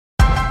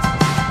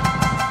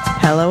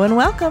Hello and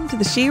welcome to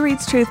the She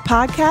Reads Truth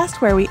podcast,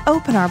 where we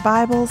open our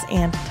Bibles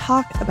and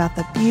talk about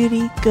the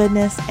beauty,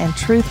 goodness, and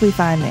truth we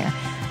find there.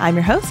 I'm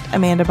your host,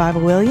 Amanda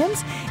Bible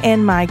Williams,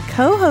 and my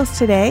co-host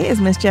today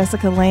is Miss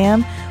Jessica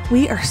Lamb.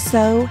 We are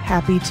so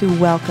happy to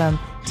welcome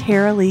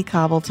Tara-Leigh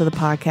Cobble to the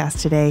podcast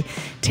today.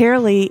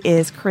 Tara-Leigh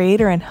is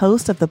creator and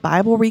host of the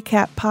Bible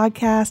Recap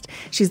podcast.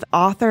 She's the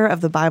author of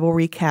the Bible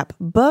Recap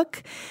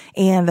book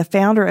and the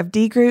founder of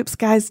D Groups.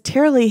 Guys,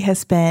 Tara-Leigh has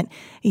spent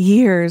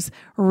years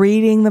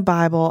reading the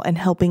Bible and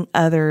helping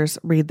others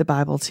read the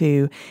Bible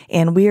too.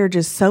 And we are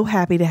just so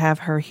happy to have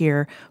her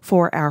here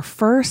for our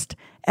first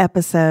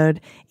episode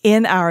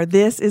in our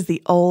This is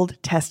the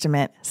Old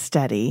Testament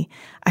study.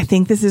 I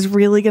think this is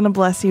really going to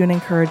bless you and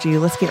encourage you.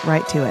 Let's get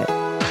right to it.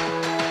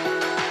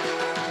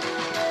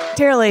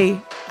 Tara-Leigh,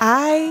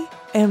 I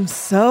am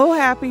so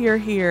happy you're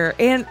here,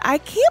 and I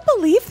can't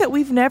believe that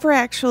we've never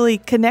actually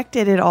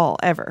connected at all,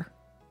 ever.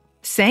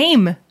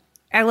 Same.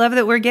 I love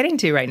that we're getting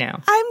to right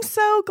now. I'm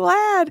so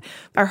glad.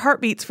 Our heart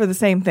beats for the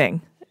same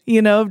thing,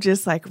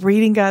 just like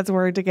reading God's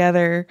Word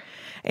together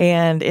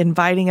and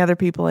inviting other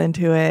people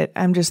into it.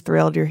 I'm just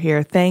thrilled you're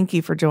here. Thank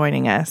you for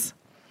joining us.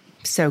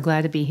 So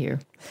glad to be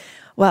here.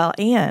 Well,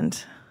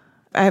 and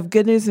I have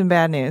good news and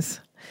bad news.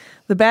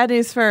 The bad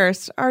news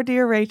first, our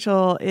dear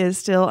Rachel is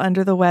still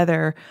under the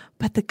weather,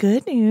 but the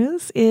good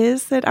news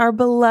is that our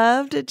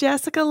beloved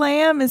Jessica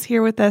Lamb is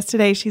here with us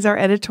today. She's our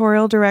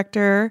editorial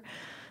director.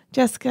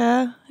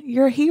 Jessica,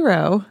 you're a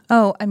hero.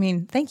 Oh,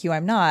 thank you.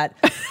 I'm not.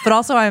 But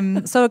also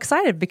I'm so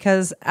excited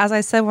because, as I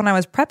said when I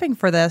was prepping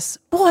for this,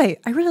 boy,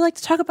 I really like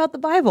to talk about the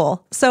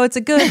Bible. So it's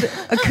a good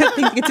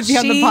thing to get to be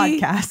on the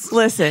podcast.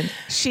 Listen,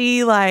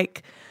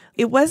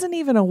 it wasn't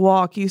even a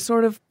walk. You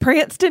sort of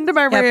pranced into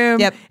my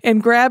room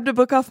and grabbed a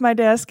book off my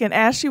desk. And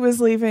as she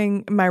was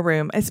leaving my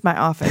room, it's my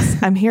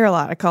office. I'm here a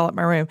lot. I call it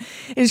my room.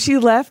 And she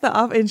left the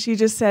office and she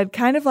just said,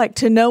 kind of like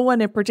to no one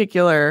in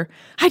particular,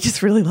 I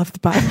just really love the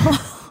Bible.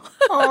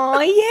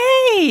 Oh,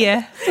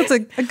 yay. So it's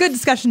a good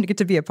discussion to get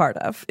to be a part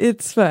of.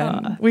 It's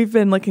fun. We've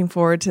been looking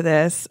forward to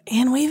this.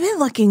 And we've been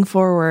looking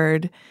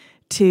forward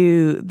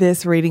to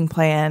this reading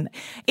plan.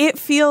 It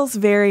feels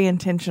very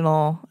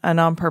intentional and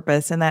on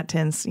purpose. And that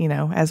tends,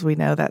 as we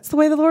know, that's the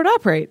way the Lord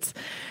operates.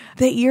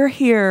 That you're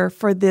here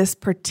for this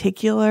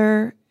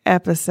particular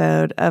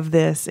episode of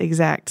this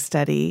exact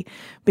study,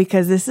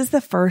 because this is the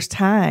first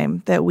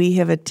time that we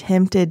have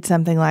attempted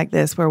something like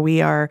this, where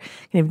we are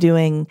kind of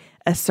doing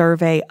a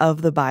survey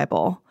of the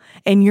Bible.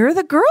 And you're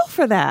the girl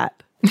for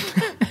that.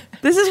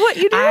 This is what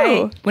you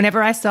do.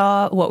 Whenever I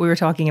saw what we were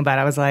talking about,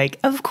 I was like,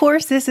 of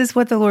course, this is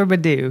what the Lord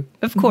would do.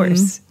 Of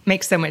course. Mm-hmm.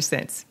 Makes so much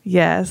sense.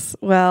 Yes.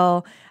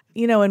 Well,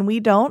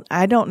 and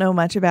I don't know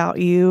much about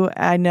you.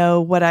 I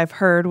know what I've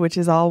heard, which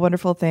is all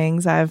wonderful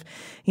things. I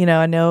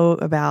know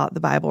about the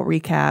Bible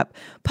Recap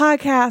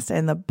podcast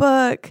and the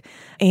book,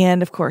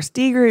 and of course,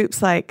 D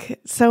Groups, like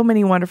so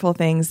many wonderful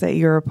things that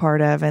you're a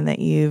part of and that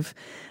you've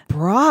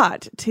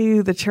brought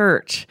to the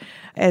church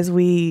as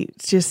we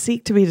just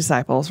seek to be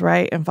disciples,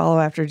 right? And follow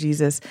after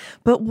Jesus.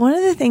 But one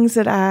of the things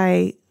that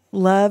I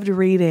loved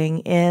reading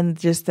in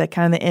just the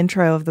kind of the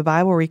intro of the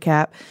Bible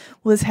Recap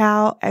was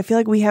how I feel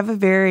like we have a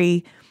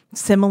very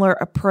similar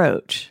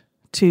approach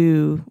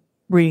to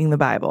reading the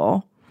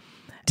Bible.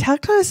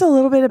 Talk to us a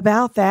little bit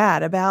about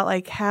that, about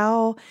like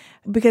how,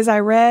 because I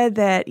read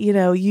that,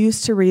 you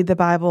used to read the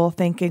Bible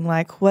thinking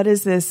like, what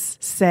does this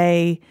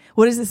say?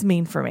 What does this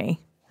mean for me?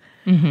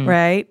 Mm-hmm.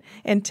 Right?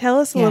 And tell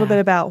us a little bit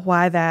about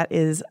why that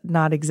is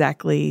not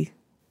exactly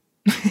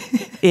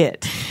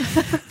it.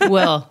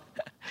 Well,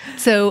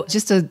 so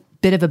just a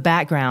bit of a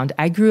background.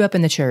 I grew up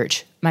in the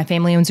church. My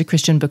family owns a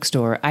Christian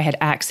bookstore. I had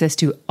access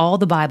to all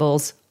the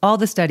Bibles, all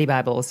the study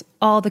Bibles,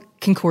 all the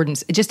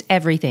concordance, just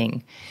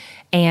everything.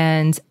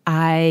 And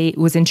I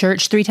was in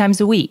church 3 times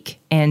a week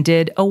and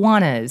did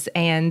Awanas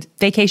and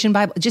Vacation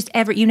Bible, just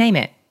you name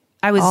it.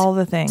 I was all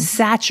the things.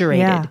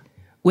 Saturated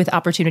with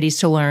opportunities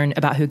to learn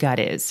about who God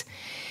is.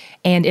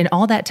 And in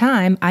all that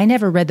time, I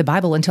never read the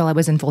Bible until I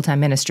was in full-time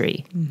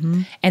ministry.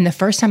 Mm-hmm. And the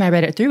first time I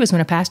read it through was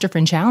when a pastor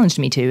friend challenged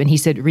me to, and he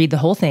said, read the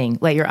whole thing.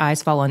 Let your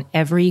eyes fall on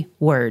every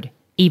word,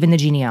 even the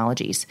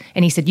genealogies.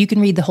 And he said, you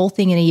can read the whole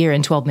thing in a year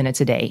in 12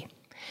 minutes a day.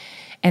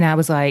 And I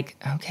was like,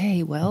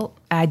 okay, well,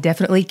 I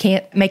definitely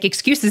can't make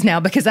excuses now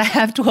because I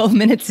have 12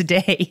 minutes a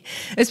day,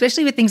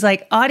 especially with things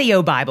like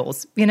audio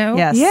Bibles,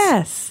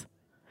 Yes.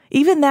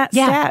 Even that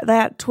stat,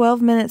 that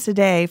 12 minutes a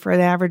day for an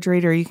average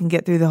reader, you can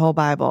get through the whole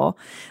Bible.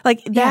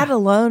 Like that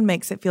alone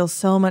makes it feel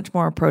so much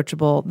more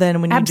approachable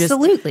than when you just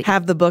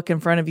have the book in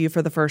front of you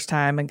for the first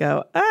time and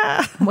go,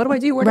 what do I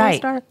do? Where do I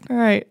start? All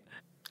right.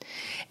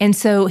 And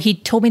so he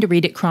told me to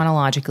read it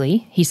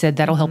chronologically. He said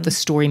that'll help the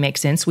story make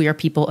sense. We are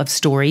people of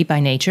story by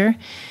nature.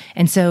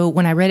 And so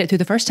when I read it through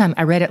the first time,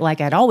 I read it like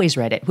I'd always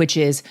read it, which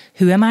is,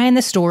 who am I in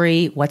the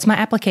story? What's my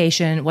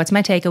application? What's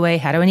my takeaway?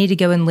 How do I need to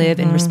go and live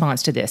in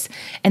response to this?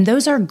 And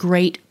those are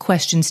great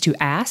questions to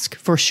ask,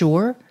 for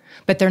sure,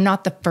 but they're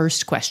not the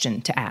first question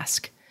to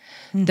ask.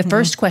 The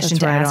first question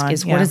to ask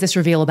is, what does this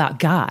reveal about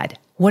God?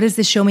 What does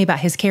this show me about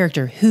his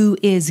character? Who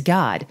is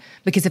God?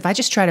 Because if I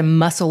just try to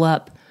muscle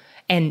up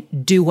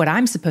and do what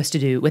I'm supposed to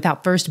do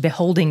without first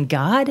beholding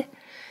God,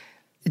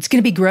 it's going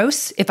to be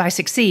gross if I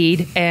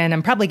succeed, and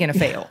I'm probably going to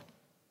fail.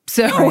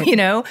 So,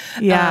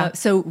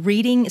 so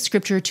reading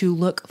scripture to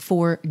look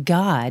for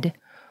God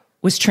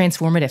was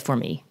transformative for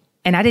me.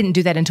 And I didn't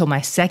do that until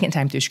my second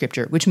time through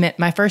scripture, which meant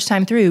my first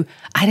time through,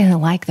 I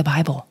didn't like the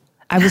Bible.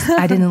 I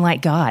didn't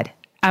like God.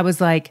 I was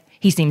like,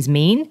 he seems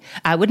mean.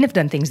 I wouldn't have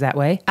done things that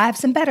way. I have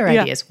some better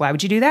ideas. Why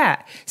would you do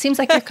that? Seems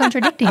like you're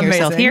contradicting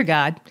yourself here,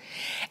 God.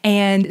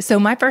 And so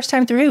my first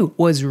time through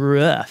was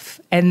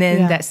rough. And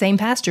then that same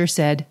pastor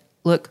said,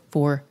 look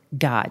for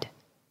God.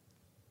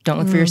 Don't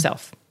look for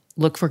yourself.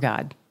 Look for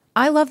God.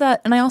 I love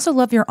that. And I also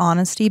love your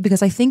honesty,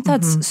 because I think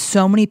that's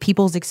so many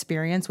people's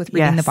experience with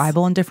reading the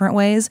Bible in different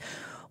ways.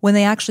 When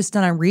they actually sit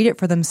down and read it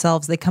for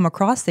themselves, they come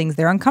across things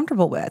they're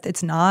uncomfortable with.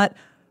 It's not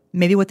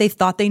maybe what they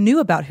thought they knew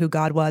about who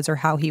God was or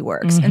how he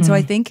works. And so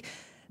I think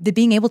that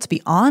being able to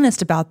be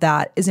honest about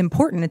that is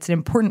important. It's an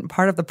important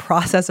part of the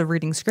process of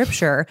reading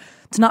scripture,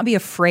 to not be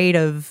afraid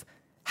of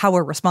how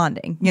we're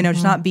responding, to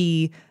not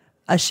be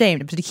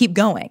ashamed, but to keep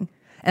going. And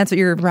that's what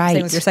you're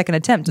saying with your second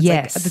attempt. It's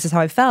like, this is how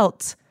I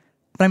felt,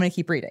 but I'm going to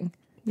keep reading.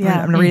 Yeah.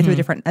 I'm going to read it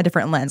through a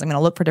different lens. I'm going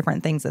to look for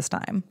different things this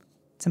time.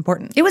 It's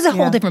important. It was a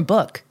whole different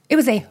book. It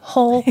was a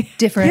whole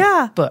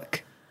different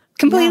book.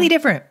 Completely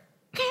different.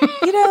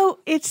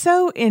 It's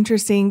so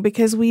interesting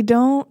because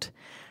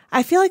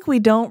I feel like we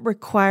don't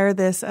require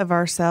this of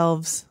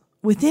ourselves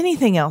with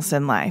anything else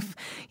in life.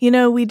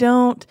 We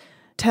don't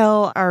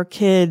tell our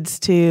kids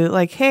to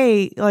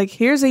hey,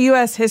 here's a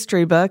U.S.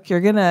 history book.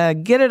 You're going to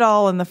get it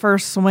all in the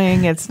first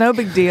swing. It's no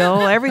big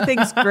deal.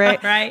 Everything's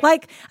great. Right.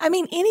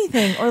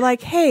 Anything. Or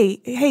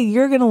hey,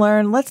 you're going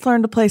to let's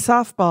learn to play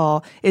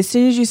softball. As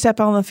soon as you step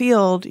on the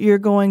field, you're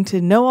going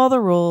to know all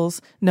the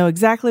rules, know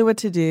exactly what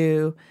to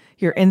do.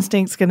 Your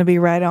instinct's going to be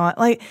right on.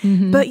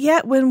 But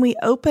yet when we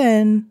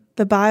open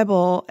the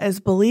Bible as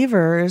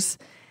believers,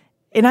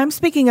 and I'm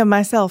speaking of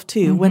myself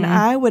too, when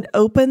I would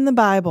open the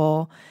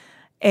Bible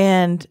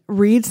and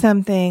read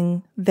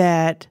something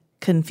that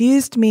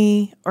confused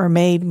me or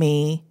made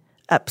me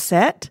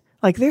upset,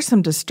 there's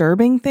some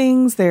disturbing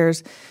things,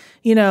 there's,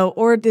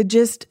 or it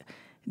just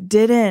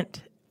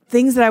didn't,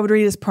 things that I would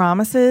read as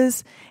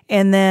promises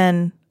and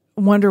then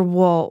wonder,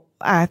 well,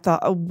 I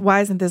thought,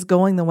 why isn't this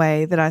going the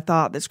way that I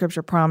thought that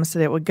scripture promised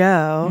that it would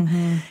go?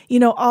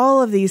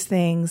 All of these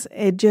things,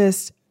 it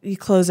just, you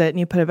close it and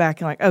you put it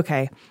back and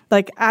okay,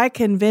 I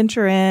can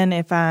venture in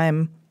if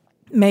I'm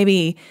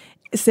maybe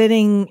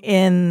sitting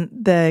in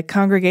the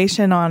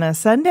congregation on a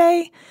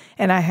Sunday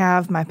and I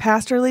have my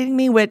pastor leading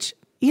me, which,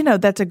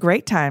 that's a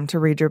great time to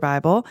read your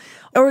Bible,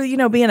 or,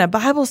 be in a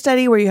Bible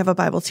study where you have a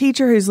Bible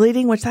teacher who's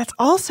leading, which that's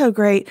also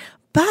great.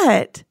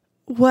 But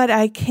what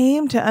I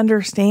came to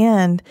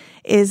understand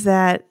is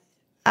that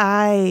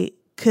I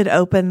could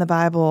open the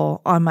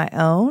Bible on my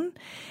own.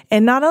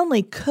 And not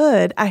only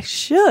could, I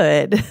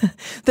should,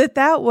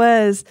 that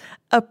was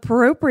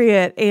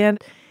appropriate.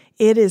 And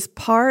it is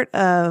part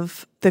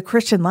of the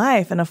Christian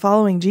life and of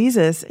following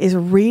Jesus is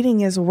reading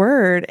his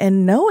word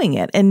and knowing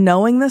it and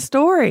knowing the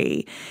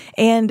story.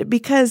 And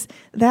because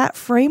that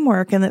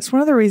framework, and that's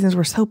one of the reasons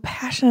we're so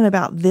passionate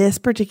about this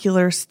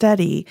particular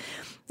study,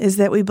 is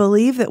that we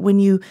believe that when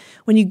you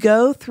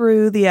go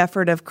through the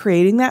effort of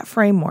creating that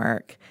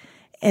framework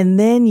and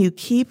then you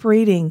keep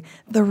reading,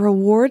 the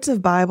rewards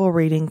of Bible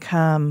reading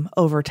come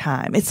over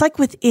time. It's like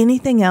with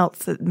anything else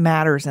that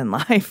matters in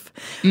life.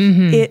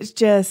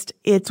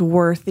 It's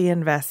worth the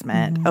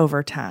investment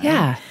over time.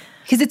 Yeah,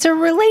 because it's a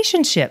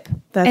relationship.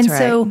 That's right.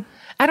 So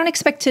I don't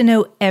expect to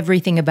know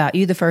everything about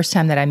you the first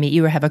time that I meet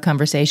you or have a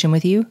conversation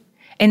with you.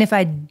 And if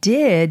I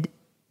did,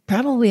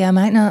 probably I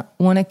might not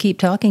want to keep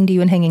talking to you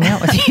and hanging out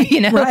with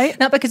you, Right?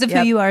 Not because of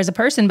who you are as a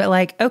person,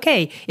 but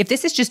okay, if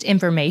this is just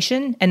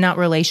information and not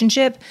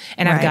relationship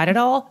and I've got it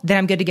all, then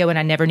I'm good to go and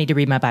I never need to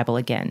read my Bible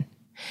again.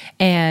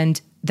 And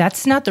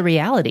that's not the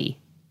reality.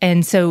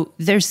 And so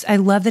I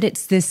love that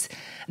it's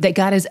that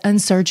God is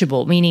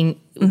unsearchable, meaning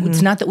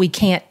it's not that we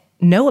can't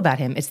know about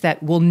him. It's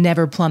that we'll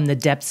never plumb the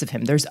depths of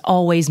him. There's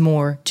always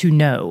more to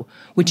know,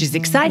 which is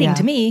exciting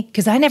to me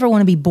because I never want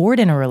to be bored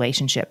in a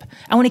relationship.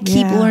 I want to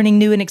keep learning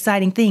new and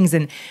exciting things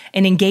and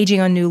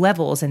engaging on new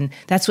levels. And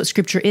that's what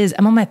scripture is.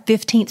 I'm on my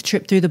 15th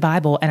trip through the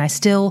Bible and I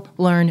still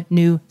learn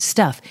new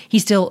stuff. He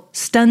still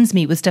stuns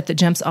me with stuff that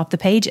jumps off the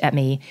page at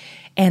me.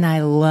 And I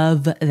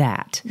love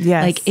that.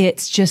 Yes.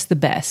 It's just the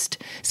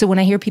best. So when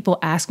I hear people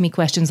ask me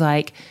questions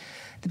like,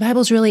 the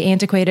Bible's really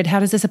antiquated,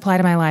 how does this apply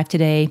to my life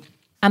today?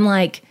 I'm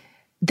like,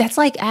 that's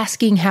like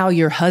asking how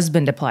your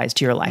husband applies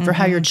to your life or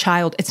how your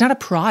child, it's not a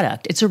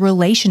product, it's a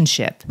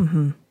relationship.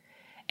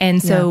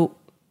 And so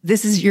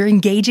you're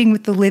engaging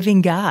with the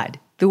living God.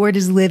 The word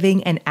is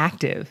living and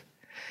active.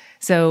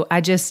 So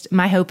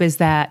my hope is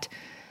that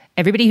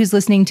everybody who's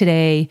listening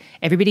today,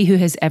 everybody who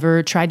has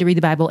ever tried to read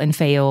the Bible and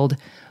failed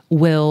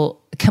will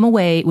come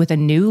away with a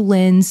new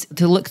lens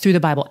to look through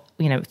the Bible,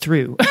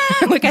 through,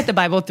 look at the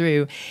Bible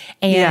through,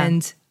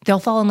 and they'll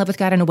fall in love with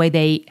God in a way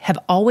they have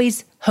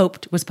always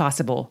hoped was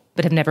possible,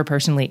 but have never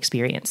personally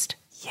experienced.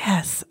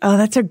 Yes. Oh,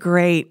 that's a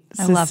great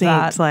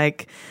succinct,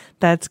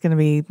 That's going to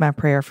be my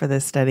prayer for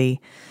this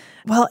study.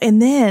 Well,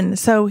 and then,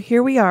 so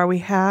here we are. We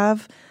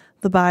have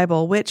the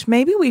Bible, which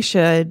maybe we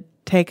should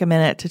take a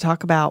minute to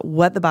talk about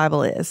what the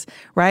Bible is,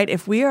 right?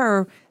 If we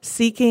are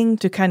seeking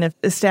to kind of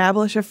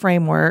establish a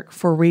framework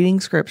for reading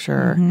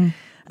Scripture,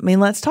 I mean,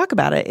 let's talk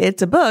about it.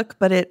 It's a book,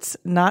 but it's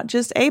not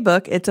just a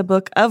book. It's a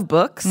book of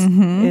books.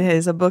 It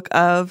is a book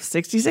of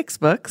 66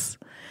 books.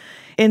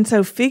 And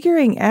so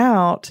figuring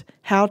out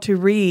how to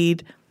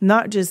read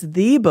not just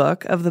the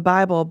book of the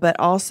Bible, but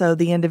also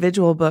the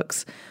individual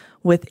books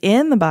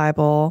within the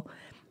Bible,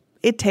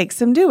 it takes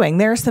some doing.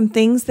 There are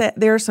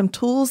some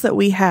tools that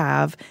we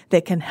have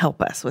that can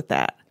help us with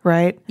that,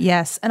 right?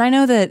 Yes. And I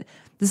know that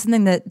this is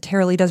something that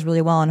Tara Lee does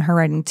really well in her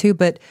writing too,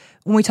 but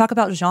when we talk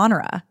about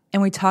genre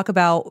and we talk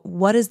about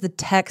what is the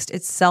text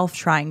itself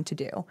trying to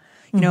do,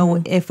 you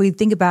know, if we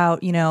think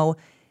about, you know,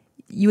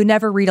 you would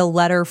never read a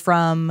letter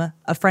from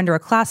a friend or a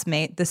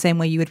classmate the same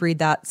way you would read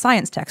that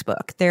science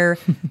textbook. They're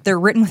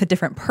written with a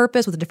different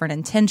purpose, with a different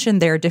intention.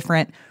 There are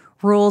different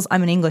rules.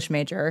 I'm an English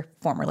major,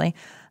 formerly.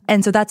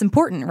 And so that's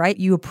important, right?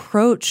 You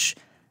approach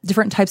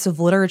different types of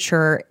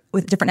literature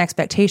with different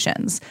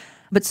expectations.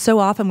 But so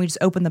often we just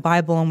open the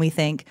Bible and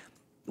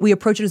we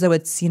approach it as though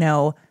it's, you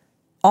know,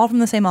 all from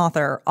the same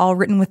author, all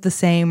written with the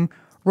same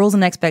rules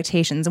and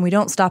expectations. And we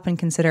don't stop and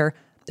consider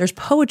there's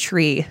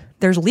poetry,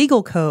 there's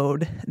legal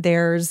code,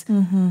 there's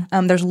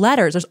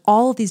letters, there's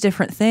all of these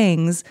different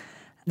things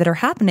that are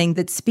happening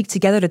that speak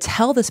together to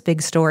tell this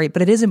big story.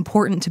 But it is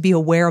important to be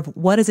aware of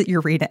what is it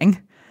you're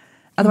reading.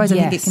 Otherwise, I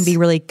think it can be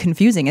really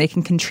confusing, and it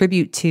can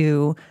contribute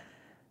to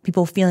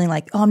people feeling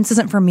like, oh, this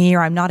isn't for me,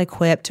 or I'm not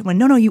equipped. When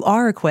no, you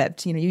are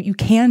equipped. You know, you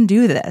can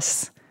do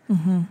this.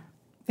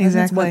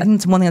 Exactly. I think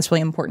it's one thing that's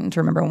really important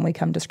to remember when we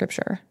come to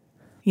Scripture.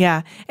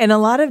 Yeah, and a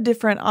lot of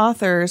different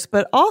authors,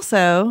 but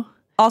also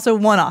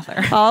one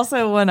author.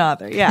 Also one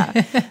author,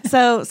 yeah.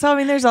 So I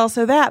mean, there's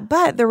also that.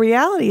 But the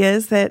reality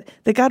is that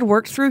God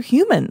worked through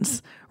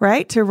humans,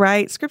 right, to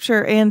write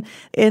Scripture, and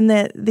in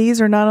that these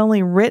are not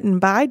only written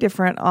by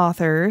different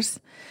authors.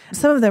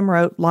 Some of them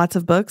wrote lots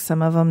of books,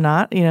 some of them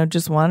not, you know,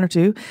 just one or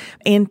two,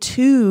 and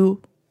two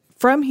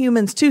from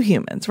humans to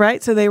humans,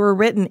 right? So they were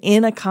written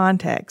in a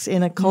context,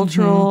 in a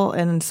cultural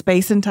and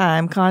space and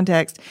time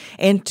context,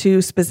 and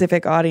to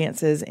specific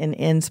audiences and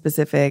in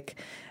specific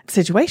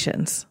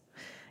situations.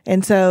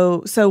 And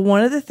so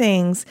one of the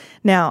things,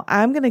 now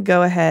I'm going to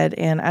go ahead,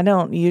 and I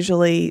don't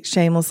usually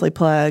shamelessly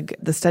plug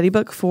the study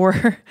book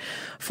for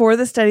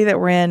the study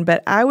that we're in,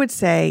 but I would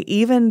say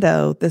even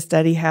though the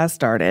study has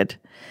started,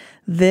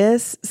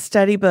 this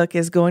study book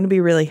is going to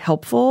be really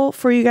helpful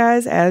for you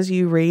guys as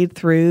you read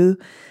through.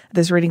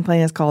 This reading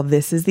plan is called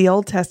This is the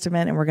Old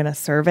Testament, and we're going to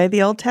survey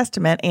the Old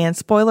Testament. And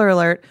spoiler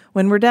alert,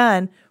 when we're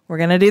done, we're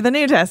going to do the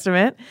New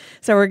Testament.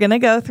 So we're going to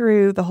go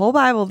through the whole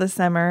Bible this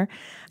summer,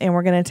 and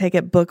we're going to take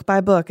it book by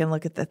book and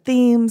look at the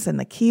themes and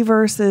the key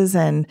verses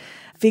and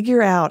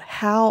figure out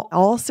how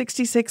all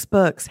 66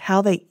 books,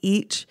 how they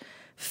each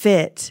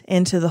fit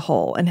into the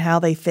whole and how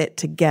they fit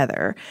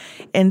together.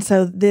 And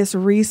so this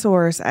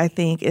resource, I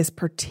think, is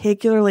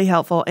particularly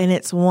helpful. And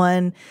it's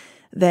one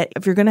that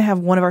if you're going to have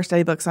one of our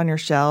study books on your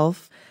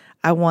shelf,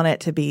 I want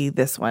it to be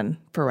this one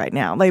for right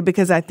now.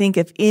 Because I think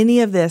if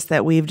any of this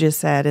that we've just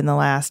said in the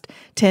last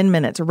 10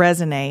 minutes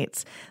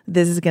resonates,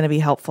 this is going to be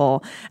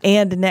helpful.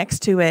 And next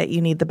to it,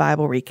 you need the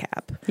Bible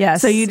recap.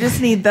 Yes. So you just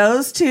need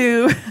those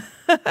two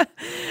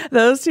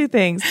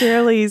things.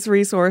 Tara Lee's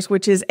resource,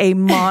 which is a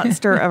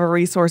monster of a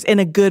resource in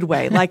a good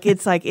way.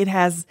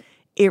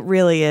 It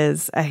really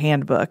is a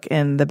handbook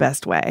in the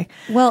best way.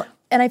 Well,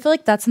 and I feel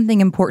like that's something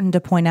important to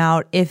point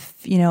out. If,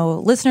 you know,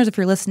 listeners, if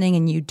you're listening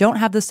and you don't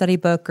have the study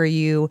book, or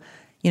you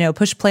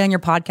push play on your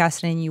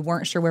podcast and you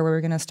weren't sure where we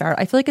were going to start,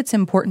 I feel like it's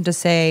important to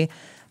say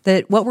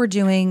that what we're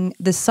doing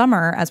this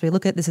summer, as we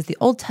look at this is the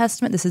Old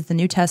Testament, this is the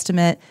New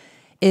Testament,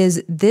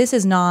 this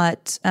is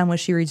not, when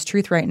She Reads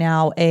Truth right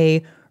now,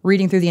 a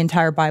reading through the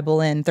entire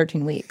Bible in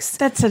 13 weeks.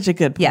 That's such a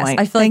good point. Yes,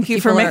 I feel Thank you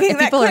for making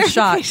that people are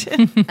shocked,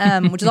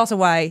 which is also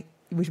why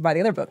we should buy the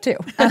other book too.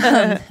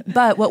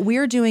 But what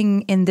we're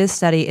doing in this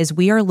study is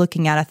we are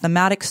looking at a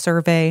thematic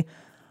survey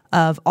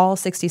of all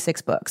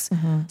 66 books.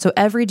 So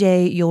every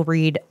day you'll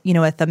read,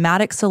 a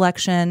thematic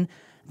selection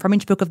from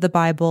each book of the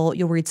Bible.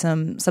 You'll read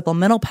some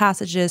supplemental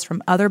passages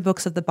from other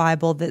books of the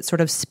Bible that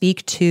sort of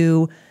speak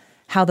to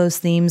how those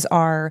themes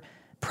are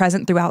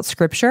present throughout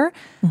Scripture.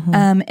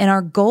 And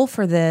our goal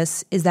for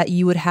this is that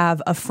you would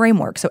have a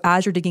framework. So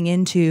as you're digging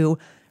into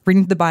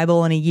reading the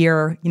Bible in a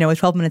year, with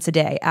 12 minutes a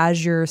day,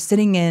 as you're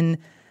sitting in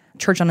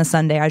church on a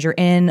Sunday, as you're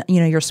in,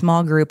 your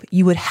small group,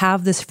 you would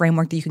have this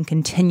framework that you can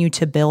continue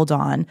to build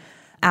on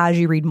as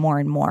you read more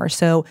and more.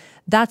 So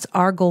that's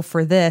our goal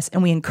for this.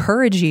 And we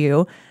encourage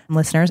you,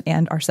 listeners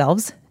and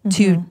ourselves,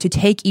 to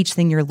take each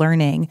thing you're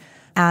learning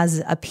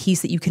as a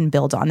piece that you can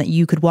build on, that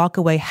you could walk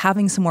away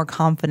having some more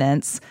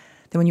confidence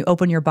that when you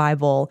open your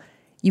Bible,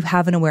 you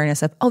have an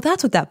awareness of, oh,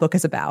 that's what that book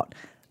is about.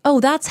 Oh,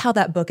 that's how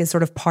that book is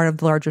sort of part of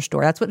the larger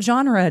story. That's what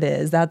genre it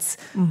is. That's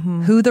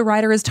who the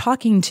writer is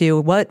talking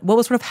to, what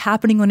was sort of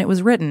happening when it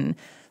was written.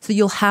 So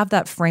you'll have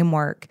that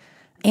framework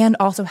and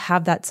also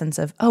have that sense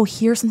of, oh,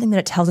 here's something that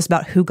it tells us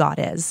about who God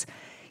is.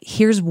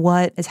 Here's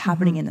what is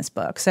happening in this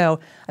book. So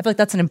I feel like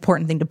that's an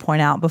important thing to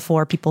point out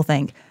before people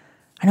think,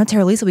 I know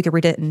Tara Lisa, we could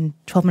read it in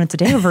 12 minutes a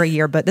day over a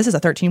year, but this is a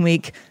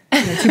 13-week,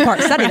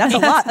 2-part study. That's a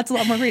lot. That's a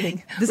lot more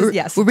reading.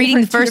 We're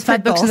reading the first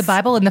 5 books of the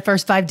Bible in the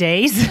first 5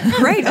 days.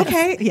 Great.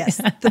 Okay.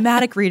 Yes.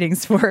 Thematic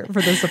readings for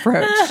this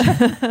approach.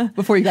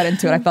 Before you got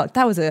into it, I felt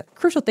that was a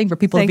crucial thing for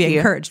people to be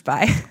encouraged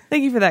by.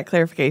 Thank you for that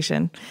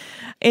clarification.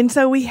 And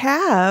so we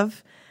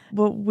have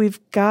what we've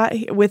got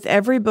with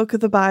every book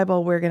of the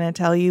Bible. We're going to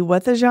tell you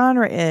what the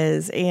genre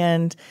is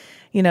and,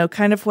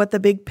 kind of what the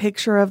big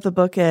picture of the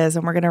book is.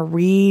 And we're going to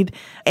read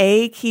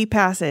a key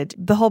passage.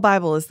 The whole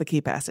Bible is the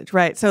key passage,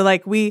 right? So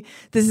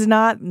this is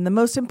not the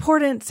most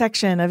important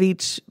section of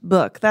each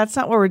book. That's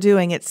not what we're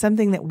doing. It's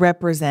something that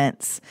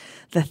represents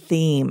the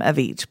theme of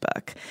each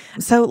book.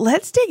 So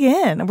let's dig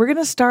in. We're going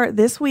to start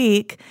this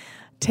week.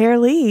 Tara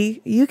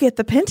Lee, you get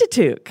the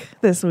Pentateuch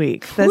this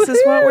week. This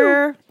is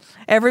what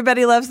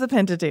everybody loves the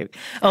Pentateuch.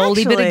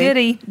 Oldie but a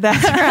goodie.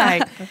 That's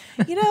right.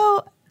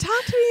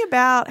 Talk to me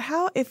about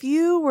how, if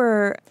you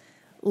were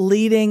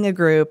leading a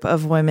group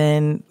of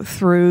women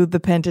through the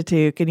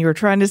Pentateuch and you were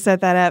trying to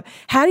set that up,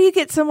 how do you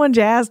get someone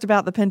jazzed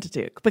about the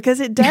Pentateuch? Because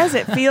it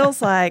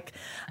feels like,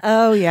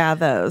 oh yeah,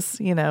 those,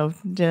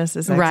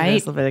 Genesis, Exodus,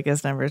 right,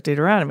 Leviticus, Numbers,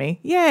 Deuteronomy.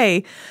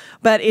 Yay.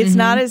 But it's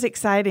not as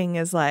exciting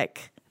as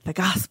the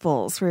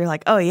Gospels, where you're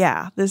like, oh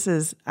yeah,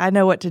 I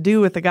know what to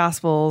do with the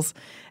Gospels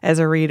as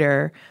a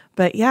reader.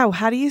 But yeah,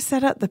 how do you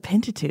set up the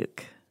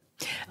Pentateuch?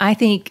 I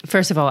think,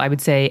 first of all, I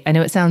would say, I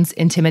know it sounds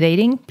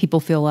intimidating.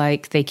 People feel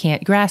like they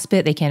can't grasp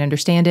it, they can't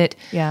understand it.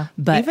 Yeah.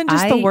 But even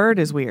just the word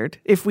is weird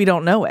if we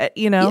don't know it,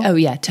 Oh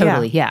yeah,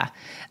 totally, yeah.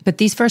 But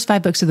these first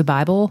 5 books of the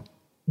Bible,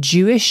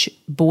 Jewish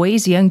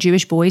boys, young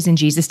Jewish boys in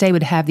Jesus' day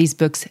would have these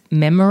books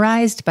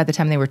memorized by the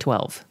time they were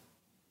 12.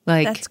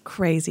 That's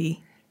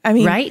crazy. I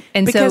mean, right?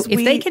 And so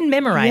if they can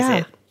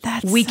memorize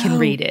it, we can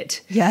read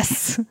it.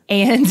 Yes.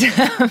 And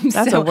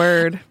that's a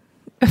word.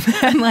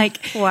 I'm like,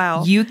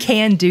 wow, you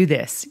can do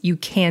this. You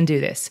can do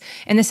this.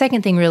 And the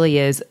second thing really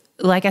is,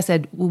 like I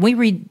said, when we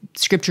read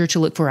scripture to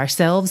look for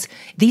ourselves,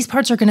 these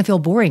parts are going to feel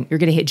boring. You're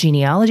going to hit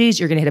genealogies,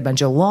 you're going to hit a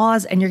bunch of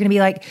laws, and you're going to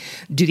be like,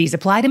 do these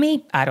apply to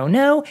me? I don't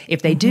know.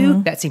 If they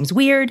do, that seems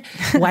weird.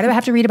 Why do I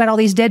have to read about all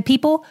these dead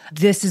people?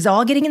 This is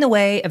all getting in the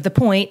way of the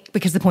point,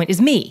 because the point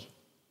is me.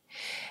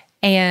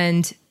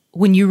 And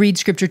when you read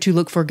scripture to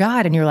look for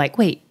God and you're like,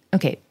 wait,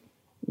 okay,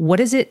 what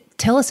does it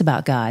tell us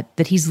about God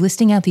that he's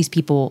listing out these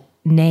people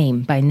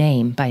name by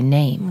name by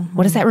name?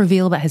 What does that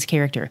reveal about his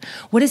character?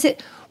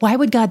 Why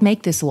would God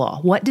make this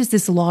law? What does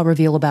this law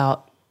reveal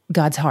about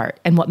God's heart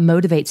and what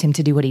motivates him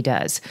to do what he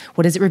does?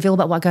 What does it reveal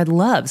about what God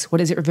loves? What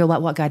does it reveal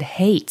about what God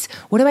hates?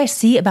 What do I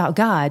see about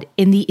God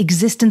in the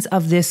existence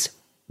of this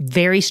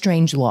very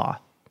strange law?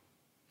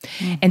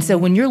 And so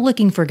when you're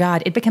looking for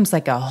God, it becomes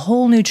like a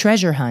whole new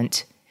treasure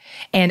hunt.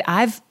 And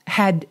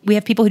we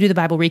have people who do the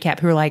Bible recap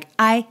who are like,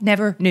 I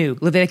never knew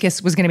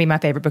Leviticus was going to be my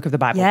favorite book of the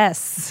Bible.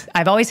 Yes.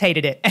 I've always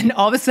hated it. And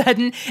all of a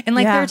sudden, and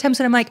there are times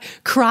when I'm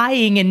like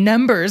crying in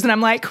Numbers and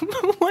I'm like,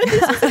 what?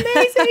 This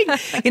is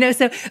amazing.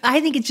 So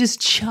I think it's just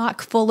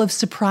chock full of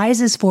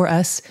surprises for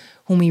us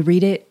when we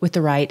read it with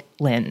the right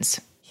lens.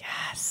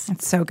 Yes.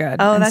 That's so good.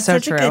 Oh, and that's so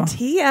such true. a good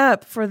tee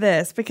up for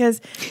this,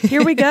 because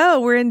here we go.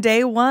 We're in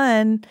day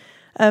 1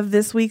 of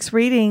this week's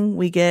reading.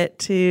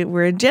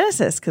 We're in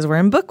Genesis because we're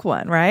in book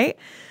 1, right?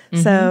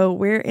 So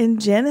we're in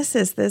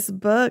Genesis, this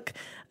book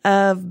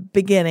of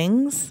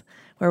beginnings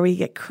where we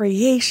get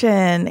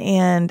creation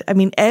and,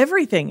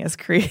 everything is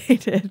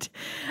created.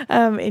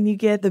 And you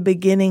get the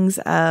beginnings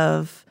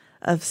of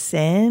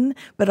sin,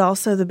 but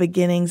also the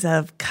beginnings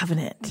of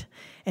covenant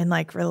and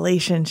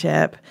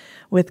relationship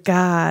with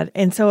God.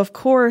 And so of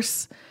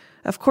course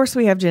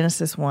we have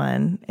Genesis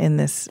 1 in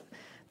this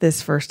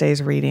first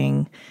day's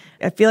reading.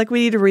 I feel like we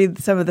need to read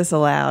some of this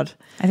aloud.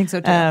 I think so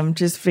too.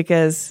 Just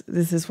because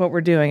this is what we're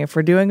doing. If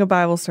we're doing a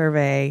Bible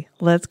survey,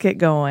 let's get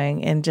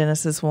going in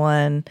Genesis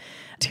 1.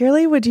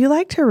 Tara, would you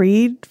like to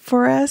read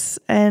for us?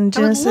 And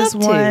Genesis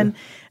 1,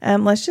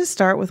 let's just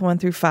start with 1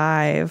 through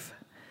 5.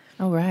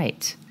 All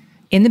right.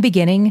 In the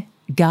beginning,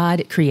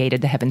 God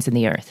created the heavens and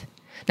the earth.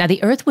 Now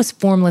the earth was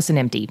formless and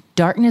empty.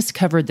 Darkness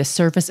covered the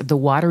surface of the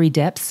watery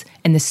depths,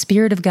 and the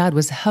Spirit of God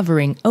was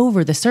hovering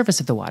over the surface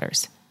of the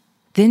waters.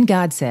 Then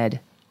God said,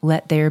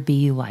 "Let there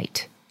be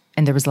light."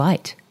 And there was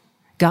light.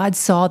 God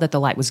saw that the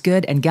light was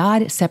good, and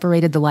God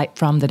separated the light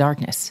from the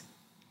darkness.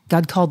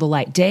 God called the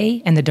light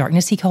day, and the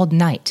darkness he called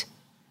night.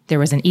 There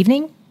was an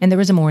evening, and there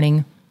was a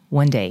morning,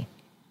 one day.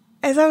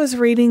 As I was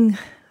reading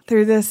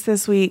through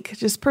this week,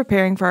 just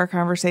preparing for our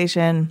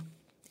conversation,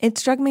 it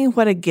struck me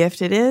what a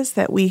gift it is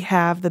that we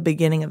have the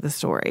beginning of the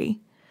story.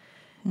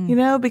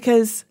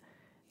 Because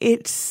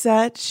it's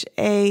such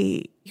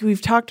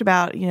we've talked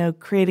about,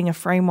 creating a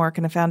framework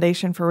and a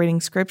foundation for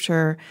reading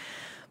scripture.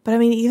 But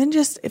even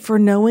just for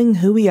knowing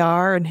who we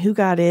are and who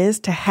God is,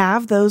 to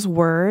have those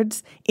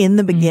words in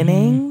the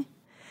beginning,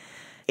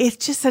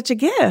 it's just such a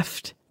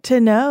gift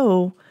to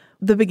know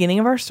the beginning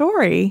of our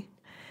story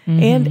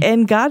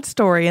and God's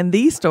story and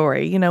the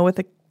story, with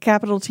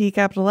capital T,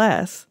 capital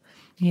S.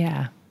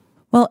 Yeah.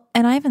 Well,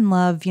 and I even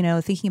love,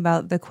 thinking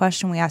about the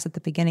question we asked at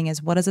the beginning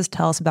is, what does this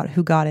tell us about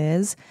who God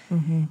is?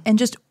 Mm-hmm. And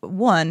just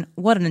one,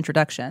 what an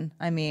introduction.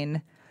 I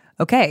mean,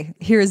 okay,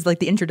 here's like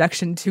the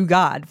introduction to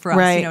God for us,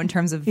 right. In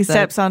terms of he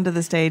steps onto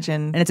the stage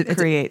and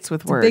creates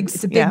with words.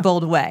 It's a big,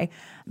 bold way.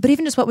 But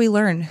even just what we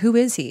learn, who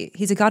is he?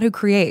 He's a God who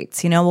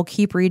creates. We'll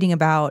keep reading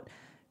about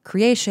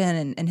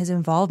creation and his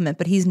involvement,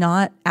 but he's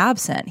not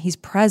absent. He's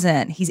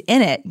present. He's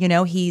in it.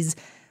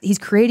 He's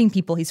creating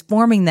people. He's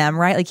forming them,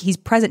 right? Like he's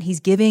present. He's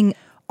giving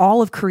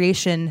all of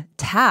creation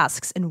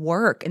tasks and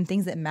work and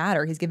things that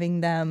matter. He's giving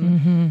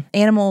them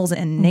animals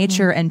and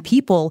nature and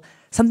people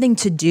something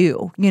to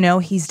do.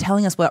 He's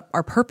telling us what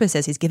our purpose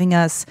is. He's giving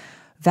us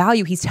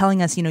value. He's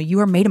telling us, you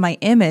are made in my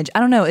image. I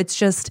don't know. It's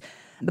just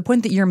the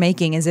point that you're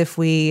making is if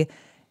we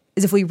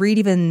read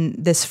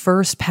even this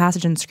first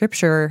passage in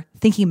scripture,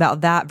 thinking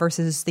about that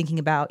versus thinking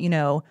about,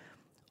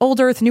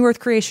 old earth, new earth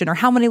creation, or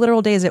how many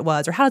literal days it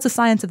was, or how does the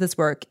science of this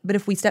work? But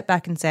if we step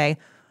back and say,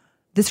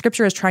 this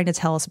scripture is trying to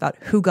tell us about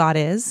who God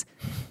is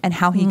and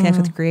how he connects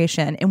with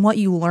creation. And what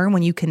you learn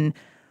when you can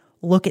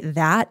look at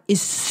that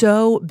is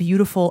so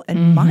beautiful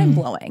and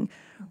mind-blowing,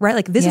 right?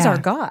 Like this is our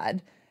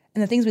God.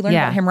 And the things we learn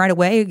about him right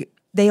away,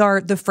 they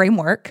are the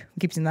framework, I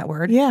keep using that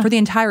word, for the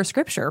entire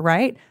scripture,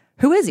 right?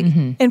 Who is he?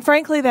 Mm-hmm. And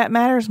frankly, that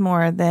matters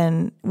more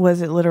than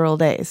was it literal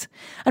days.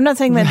 I'm not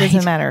saying that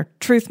doesn't matter.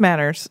 Truth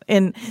matters.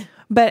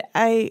 But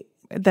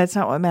that's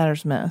not what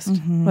matters most.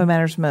 Mm-hmm. What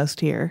matters most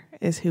here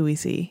is who we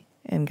see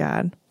in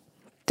God.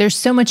 There's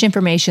so much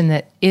information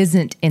that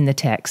isn't in the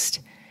text.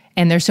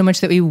 And there's so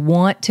much that we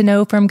want to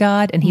know from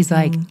God. And he's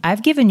like,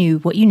 I've given you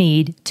what you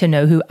need to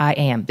know who I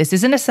am. This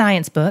isn't a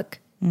science book.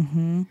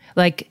 Mm-hmm.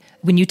 Like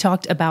when you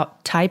talked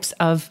about types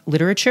of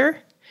literature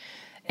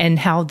and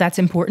how that's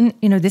important,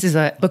 this is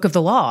a book of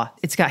the law.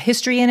 It's got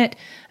history in it.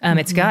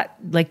 It's got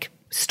like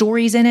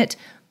stories in it,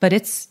 but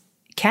it's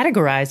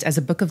categorized as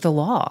a book of the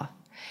law.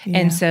 Yeah.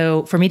 And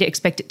so for me to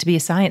expect it to be a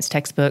science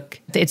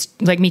textbook, it's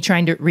like me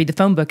trying to read the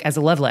phone book as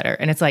a love letter.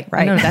 And it's like,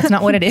 no, that's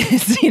not what it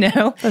is,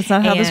 That's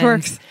not how this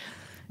works.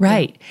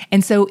 Right. Yeah.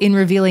 And so in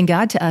revealing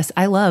God to us,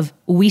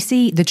 we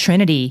see the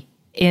Trinity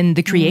in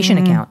the creation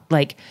account.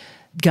 Like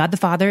God the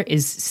Father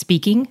is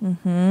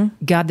speaking,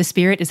 God the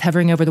Spirit is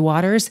hovering over the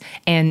waters,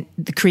 and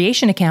the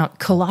creation account,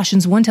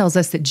 Colossians 1 tells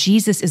us that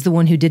Jesus is the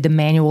one who did the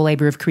manual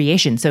labor of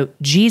creation. So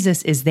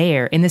Jesus is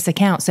there in this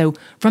account. So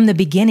from the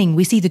beginning,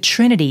 we see the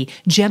Trinity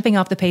jumping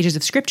off the pages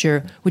of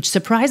Scripture, which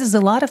surprises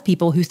a lot of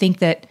people who think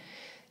that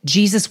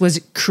Jesus was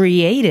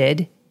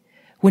created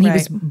when he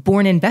was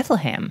born in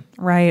Bethlehem.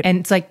 Right. And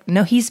it's like,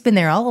 no, he's been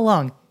there all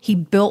along. He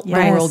built the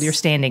world you're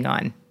standing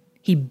on.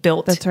 He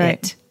built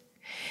it.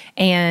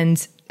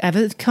 And I have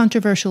a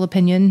controversial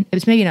opinion.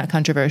 It's maybe not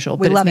controversial,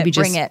 but it's maybe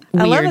just weird.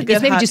 I love a good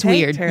it's maybe just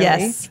weird.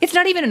 Yes. It's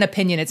not even an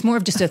opinion. It's more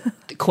of just a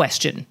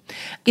question.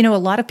 A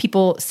lot of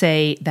people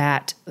say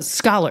that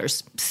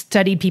scholars,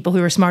 studied people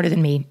who are smarter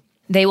than me,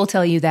 they will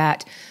tell you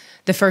that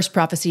the first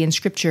prophecy in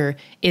Scripture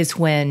is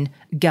when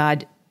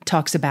God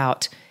talks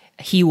about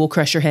he will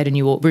crush your head and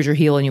you will bruise your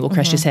heel and you will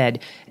crush his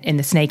head, and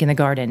the snake in the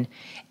garden.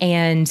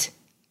 And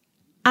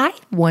I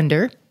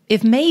wonder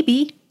if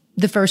maybe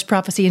the first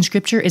prophecy in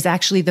Scripture is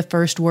actually the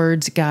first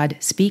words God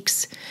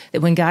speaks.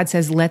 That when God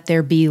says, "Let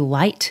there be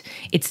light,"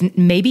 it's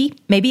maybe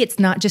it's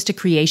not just a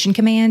creation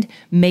command.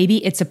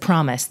 Maybe it's a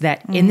promise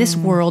that in this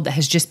world that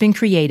has just been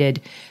created,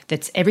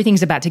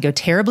 everything's about to go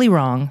terribly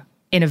wrong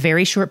in a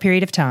very short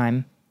period of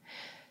time,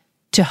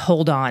 to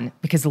hold on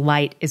because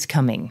light is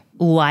coming.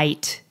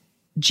 Light,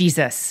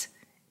 Jesus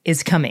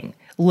is coming.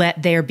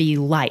 Let there be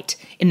light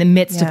in the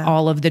midst of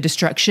all of the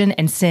destruction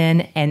and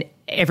sin and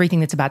everything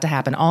that's about to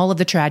happen, all of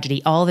the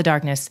tragedy, all of the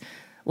darkness.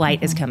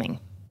 Light is coming.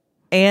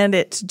 And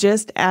it's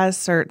just as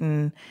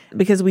certain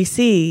because we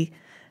see,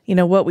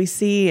 what we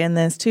see in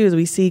this too is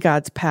we see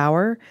God's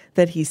power,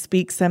 that he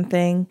speaks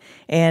something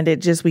and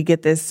we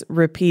get this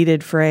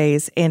repeated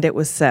phrase, and it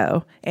was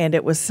so, and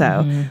it was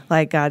so.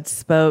 Like God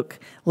spoke,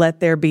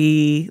 let there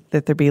be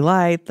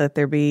light, let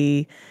there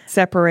be,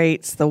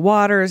 separates the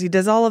waters. He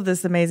does all of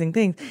this amazing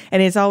things.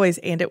 And it's always,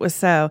 and it was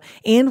so.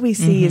 And we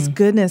see his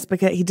goodness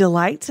because he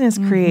delights in his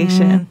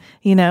creation,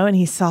 and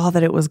he saw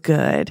that it was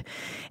good.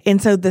 And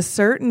so the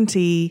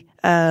certainty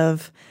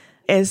of,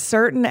 as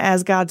certain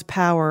as God's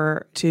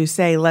power to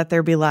say, let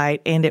there be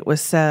light, and it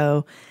was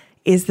so,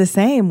 is the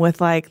same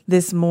with like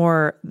this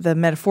more, the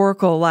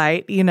metaphorical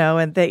light,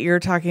 and that you're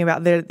talking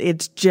about there.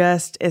 It's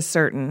just as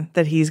certain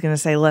that he's going to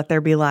say, let there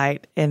be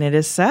light, and it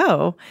is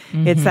so.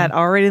 It's that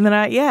already in the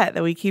not yet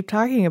that we keep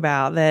talking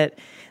about, that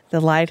the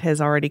light has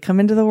already come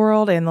into the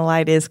world and the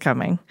light is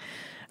coming.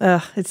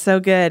 It's so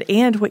good.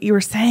 And what you were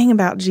saying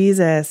about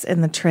Jesus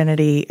and the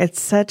Trinity, it's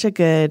such a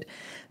good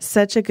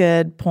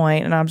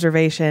point and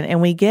observation.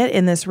 And we get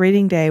in this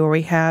reading day where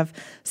we have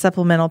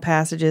supplemental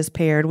passages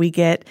paired, we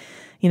get,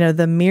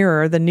 the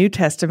mirror, the New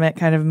Testament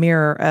kind of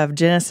mirror of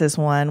Genesis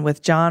 1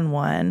 with John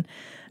 1,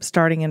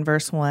 starting in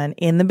verse 1.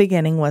 In the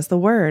beginning was the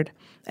Word,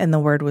 and the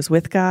Word was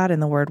with God,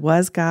 and the Word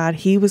was God.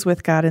 He was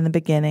with God in the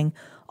beginning.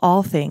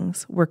 All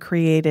things were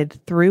created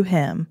through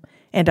him,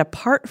 and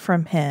apart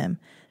from him,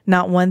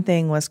 not one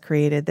thing was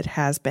created that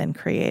has been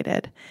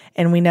created.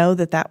 And we know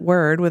that that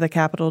word with a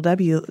capital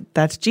W,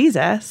 that's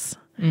Jesus.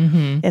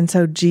 And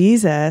so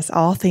Jesus,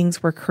 all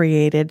things were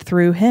created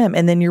through him.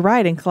 And then you're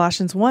right, in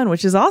Colossians 1,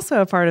 which is also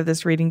a part of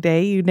this reading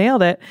day, you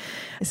nailed it.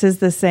 It says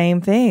the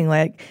same thing,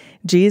 like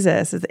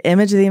Jesus is the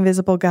image of the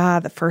invisible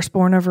God, the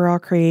firstborn over all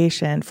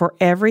creation. For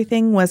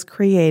everything was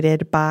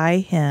created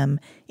by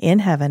him in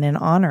heaven and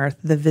on earth,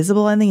 the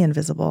visible and the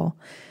invisible.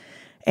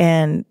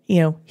 And,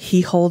 he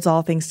holds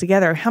all things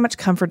together. How much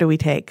comfort do we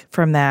take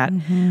from that?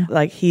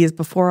 Like, he is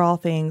before all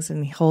things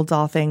and he holds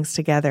all things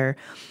together.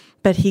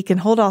 But he can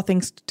hold all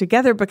things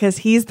together because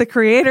he's the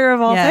creator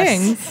of all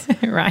things.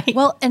 Right.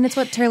 Well, and it's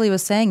what Terry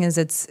was saying is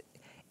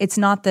it's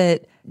not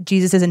that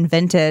Jesus is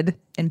invented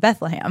in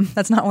Bethlehem.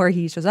 That's not where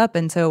he shows up.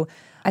 And so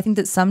I think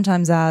that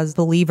sometimes as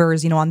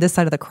believers, on this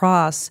side of the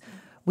cross,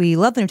 we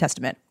love the New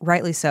Testament,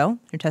 rightly so.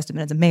 New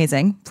Testament is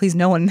amazing. Please,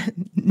 no one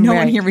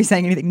hear me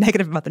saying anything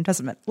negative about the New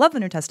Testament. Love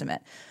the New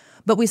Testament.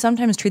 But we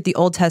sometimes treat the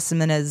Old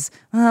Testament as,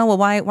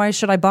 why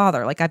should I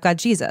bother? Like, I've got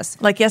Jesus.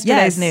 Like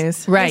yesterday's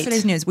news. Right.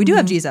 Yesterday's news. We do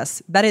have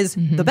Jesus. That is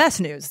the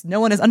best news. No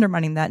one is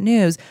undermining that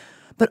news.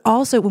 But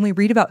also, when we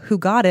read about who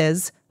God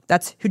is,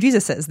 that's who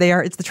Jesus is.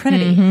 It's the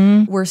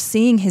Trinity. We're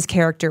seeing his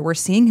character. We're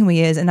seeing who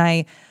he is. And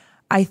I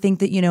think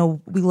that,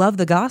 we love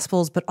the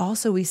Gospels, but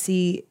also we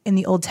see in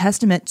the Old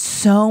Testament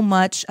so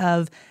much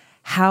of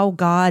how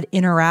God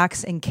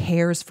interacts and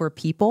cares for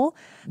people.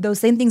 Those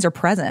same things are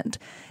present.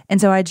 And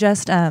so I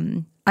just,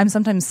 I'm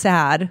sometimes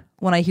sad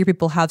when I hear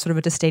people have sort of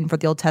a disdain for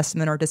the Old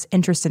Testament or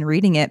disinterest in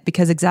reading it,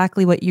 because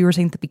exactly what you were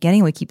saying at the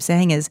beginning, we keep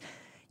saying is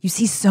you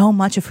see so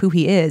much of who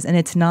he is, and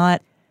it's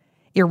not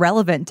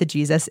irrelevant to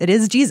Jesus. It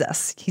is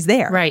Jesus. He's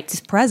there. Right. He's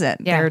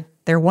present. Yeah.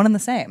 They're one and the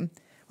same.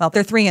 Well,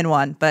 they're three in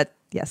one, but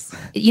yes.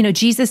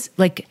 Jesus,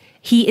 like,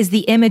 he is the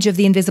image of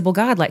the invisible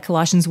God, like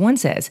Colossians 1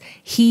 says.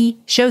 He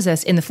shows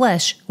us in the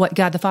flesh what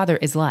God the Father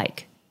is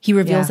like. He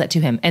reveals that to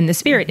him. And the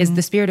Spirit is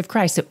the Spirit of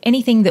Christ. So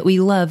anything that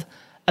we love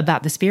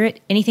about the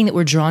Spirit, anything that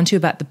we're drawn to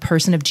about the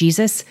person of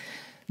Jesus,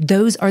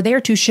 those are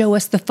there to show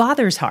us the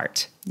Father's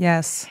heart.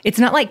 Yes. It's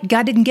not like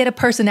God didn't get a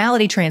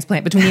personality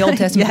transplant between the Old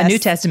Testament and the New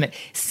Testament.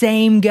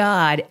 Same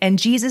God. And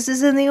Jesus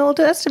is in the Old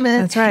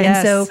Testament. That's right.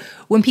 And so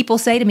when people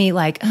say to me,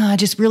 like, I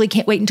just really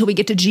can't wait until we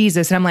get to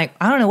Jesus. And I'm like,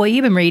 I don't know what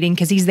you've been reading,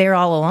 because he's there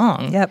all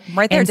along. Yep.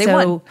 Right there. And Day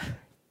one.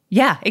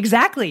 Yeah,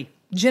 exactly.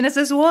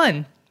 Genesis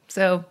 1.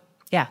 So,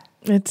 yeah.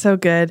 It's so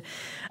good.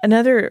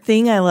 Another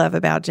thing I love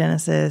about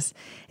Genesis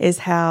is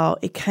how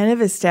it kind of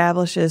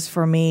establishes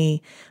for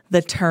me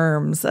the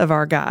terms of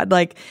our God,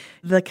 like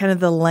the kind of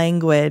the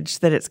language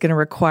that it's going to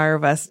require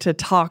of us to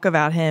talk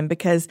about him,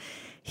 because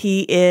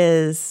he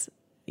is,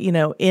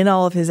 in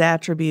all of his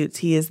attributes,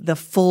 he is the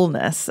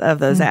fullness of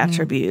those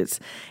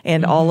attributes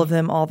and all of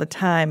them all the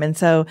time. And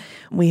so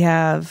we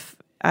have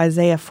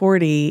Isaiah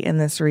 40 in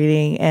this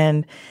reading,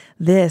 and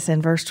this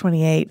in verse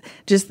 28,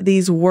 just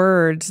these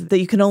words that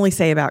you can only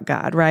say about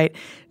God, right?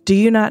 Do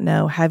you not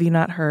know? Have you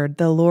not heard?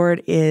 The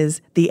Lord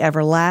is the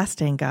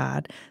everlasting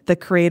God, the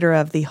creator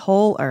of the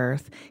whole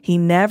earth. He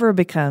never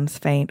becomes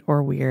faint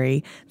or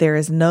weary. There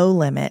is no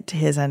limit to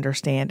his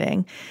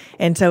understanding.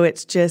 And so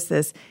it's just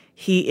this,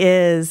 he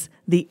is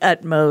the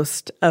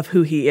utmost of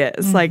who he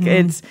is. Like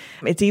it's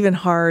even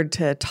hard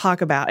to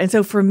talk about. And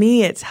so for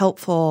me, it's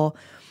helpful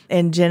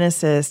in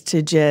Genesis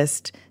to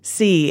just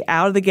see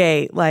out of the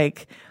gate,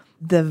 like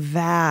the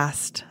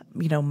vast,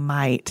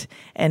 might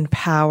and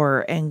power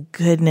and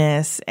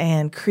goodness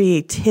and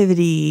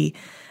creativity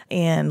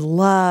and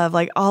love,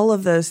 like all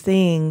of those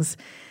things.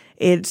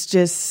 It's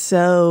just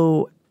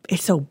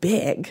it's so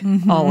big,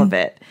 all of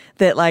it,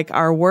 that like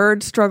our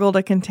words struggle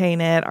to contain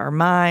it, our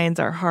minds,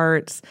 our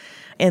hearts.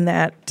 And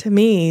that, to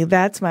me,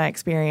 that's my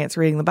experience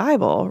reading the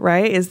Bible,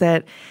 right? Is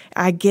that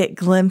I get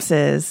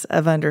glimpses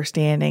of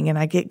understanding and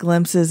I get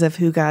glimpses of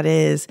who God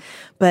is,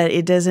 but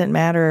it doesn't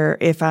matter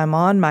if I'm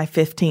on my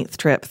 15th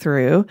trip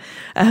through,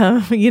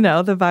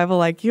 the Bible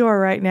like you are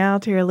right now,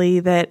 Terry Lee,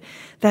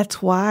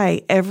 that's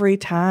why every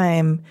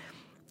time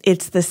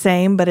it's the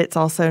same, but it's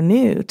also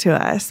new to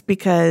us,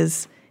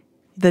 because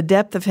the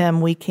depth of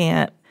him we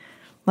can't.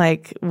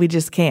 Like, we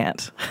just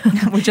can't.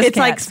 It's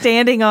like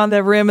standing on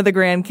the rim of the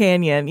Grand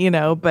Canyon,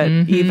 but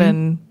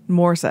even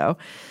more so.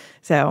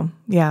 So,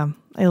 yeah,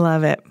 I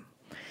love it.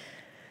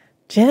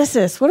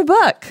 Genesis, what a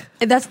book.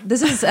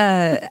 This is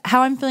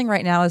how I'm feeling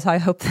right now, is how I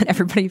hope that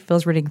everybody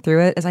feels reading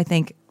through it, is I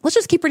think, let's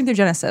just keep reading through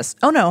Genesis.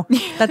 Oh, no,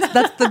 that's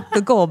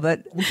the goal,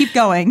 but we'll keep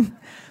going.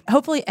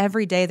 Hopefully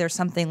every day there's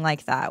something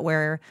like that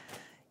where,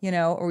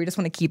 or we just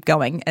want to keep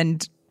going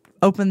and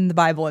open the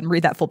Bible and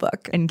read that full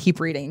book and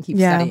keep reading and keep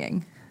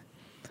studying.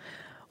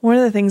 One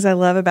of the things I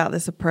love about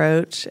this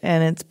approach,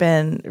 and it's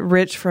been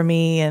rich for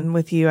me and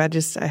with you, I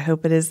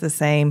hope it is the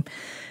same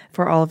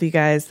for all of you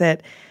guys,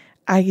 that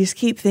I just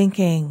keep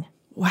thinking,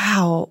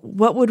 wow,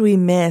 what would we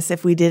miss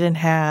if we didn't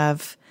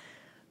have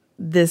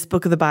this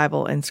book of the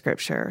Bible in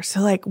scripture.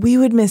 So like we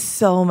would miss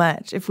so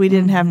much if we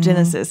didn't have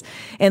Genesis,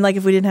 and like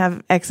if we didn't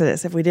have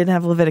Exodus, if we didn't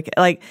have Leviticus,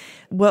 like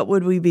what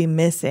would we be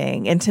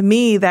missing? And to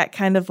me, that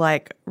kind of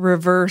like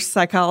reverse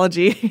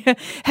psychology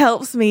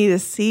helps me to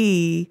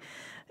see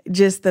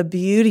just the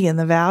beauty and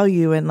the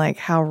value and like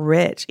how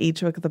rich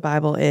each book of the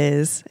Bible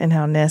is and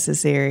how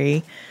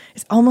necessary.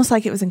 It's almost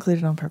like it was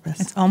included on purpose.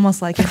 It's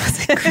almost like it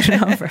was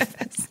included on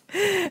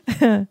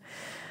purpose.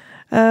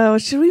 Oh,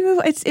 should we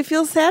move? It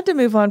feels sad to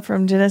move on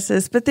from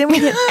Genesis, but then we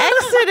get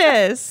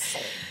Exodus.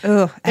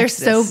 Oh,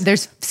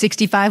 There's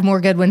 65 more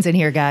good ones in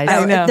here, guys. I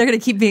know. They're going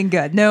to keep being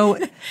good. No,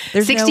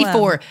 there's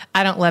 64. No,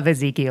 I don't love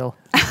Ezekiel.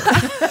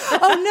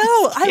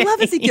 oh no, I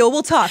love Ezekiel.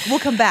 We'll talk. We'll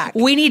come back.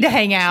 We need to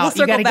hang out.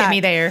 You got to get me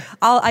there.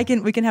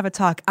 We can have a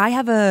talk. I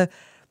have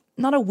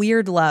not a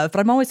weird love,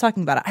 but I'm always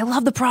talking about it. I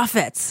love the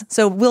prophets.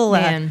 So we'll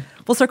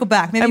circle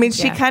back. Maybe,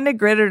 she kind of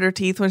gritted her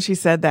teeth when she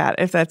said that,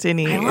 if that's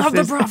any. I love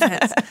the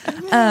prophets.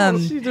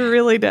 She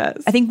really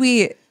does. I think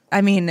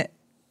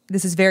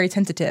this is very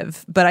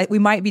tentative, but we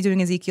might be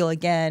doing Ezekiel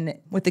again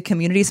with the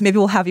community. So maybe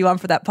we'll have you on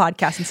for that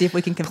podcast and see if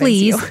we can convince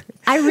you. Please.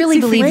 I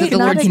really believe that the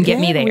Lord can get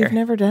me there. We've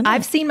never done it.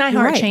 I've seen my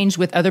heart change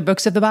with other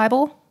books of the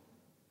Bible,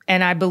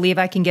 and I believe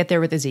I can get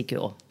there with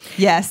Ezekiel.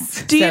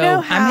 Yes. Do you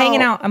know how I'm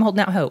hanging out. I'm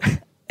holding out hope.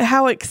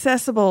 How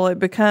accessible it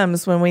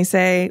becomes when we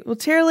say, well,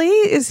 Tara Lee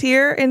is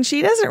here and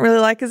she doesn't really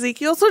like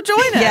Ezekiel, so join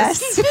us.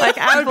 Yes. Like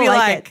I would be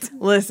like,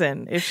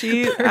 listen, if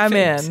I'm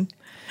in.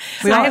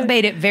 So I have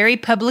made it very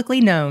publicly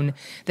known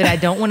that I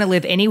don't want to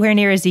live anywhere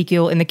near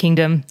Ezekiel in the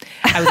kingdom.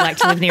 I would like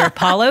to live near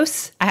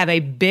Apollos. I have a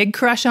big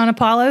crush on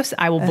Apollos.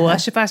 I will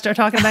blush if I start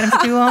talking about him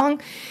for too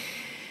long.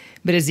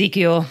 But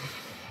Ezekiel,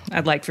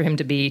 I'd like for him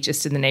to be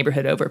just in the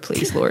neighborhood over,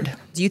 please, Lord.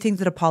 Do you think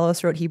that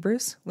Apollos wrote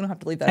Hebrews? We don't have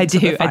to leave that. I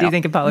do. I do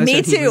think Apollos Me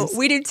wrote too. Hebrews.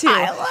 We do too.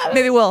 I love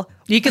Maybe we'll.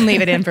 You can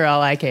leave it in for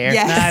all I care.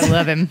 Yes. I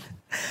love him.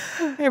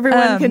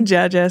 Everyone can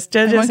judge us.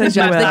 Judge us as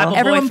you judge will. Bible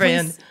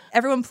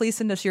Everyone, please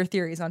send us your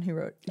theories on who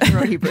wrote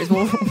Hebrews.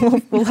 We'll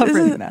love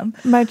reading them.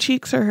 My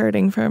cheeks are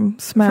hurting from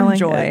smiling.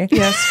 From joy.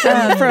 Yes,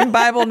 from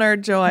Bible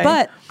nerd joy.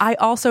 But I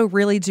also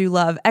really do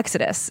love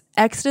Exodus.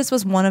 Exodus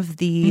was one of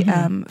the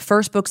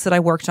first books that I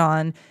worked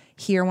on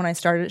here when I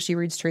started at She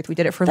Reads Truth. We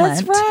did it for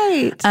That's Lent.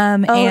 right.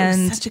 And it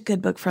was such a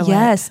good book for Lent.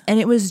 Yes. And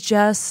it was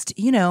just,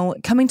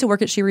 coming to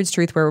work at She Reads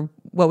Truth where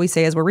what we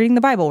say is we're reading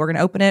the Bible. We're going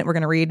to open it. We're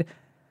going to read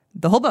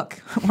the whole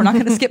book. We're not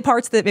going to skip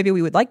parts that maybe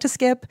we would like to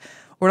skip.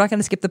 We're not going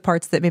to skip the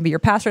parts that maybe your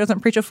pastor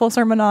doesn't preach a full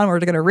sermon on. We're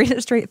going to read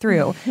it straight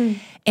through.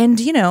 And,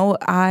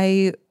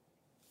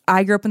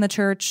 I grew up in the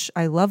church.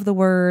 I love the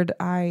word.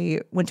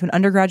 I went to an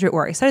undergraduate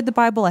where I studied the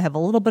Bible. I have a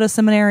little bit of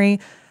seminary,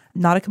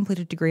 not a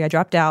completed degree. I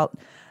dropped out.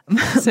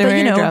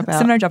 Seminary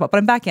dropout, but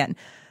I'm back in.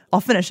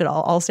 I'll finish it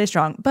all. I'll stay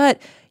strong.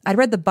 But I'd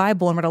read the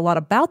Bible and read a lot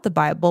about the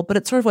Bible, but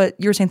it's sort of what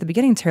you were saying at the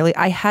beginning, Tara Lee.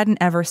 I hadn't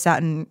ever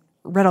sat and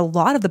read a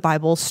lot of the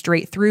Bible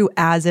straight through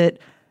as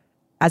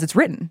it's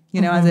written,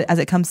 as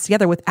it comes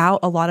together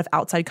without a lot of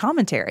outside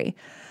commentary.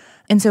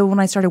 And so when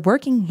I started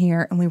working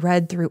here and we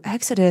read through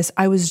Exodus,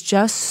 I was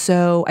just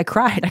I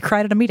cried. I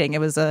cried at a meeting. It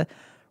was a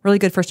really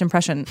good first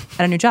impression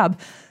at a new job.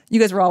 You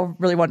guys were all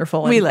really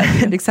wonderful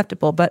and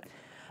acceptable, but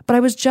I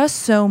was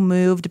just so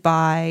moved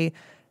by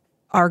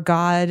our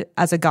God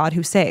as a God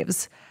who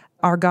saves,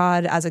 our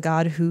God as a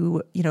God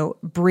who,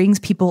 brings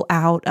people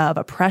out of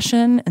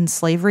oppression and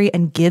slavery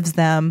and gives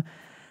them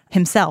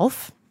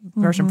himself,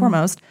 first and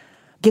foremost,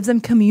 gives them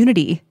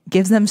community,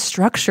 gives them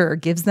structure,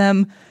 gives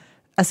them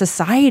a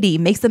society,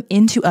 makes them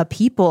into a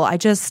people.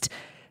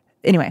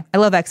 Anyway, I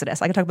love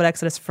Exodus. I could talk about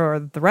Exodus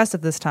for the rest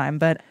of this time,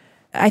 but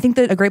I think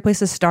that a great place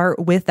to start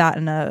with that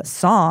in a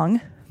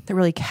song that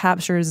really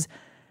captures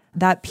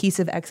that piece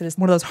of Exodus,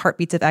 one of those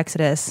heartbeats of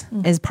Exodus,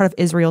 is part of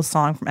Israel's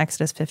song from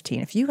Exodus 15.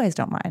 If you guys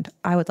don't mind,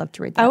 I would love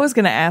to read that. I was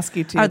going to ask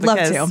you to. I'd love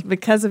to.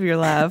 Because of your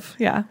love.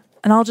 Yeah.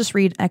 And I'll just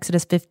read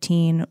Exodus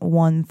 15,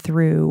 1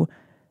 through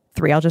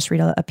 3. I'll just read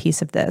a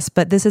piece of this.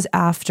 But this is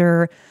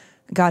after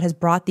God has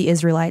brought the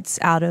Israelites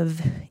out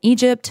of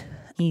Egypt.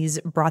 He's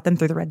brought them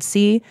through the Red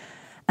Sea.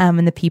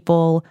 And the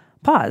people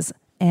pause.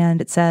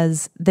 And it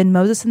says, "Then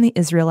Moses and the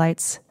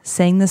Israelites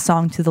sang this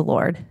song to the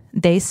Lord.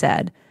 They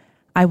said,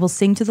 'I will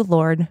sing to the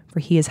Lord, for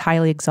he is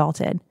highly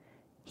exalted.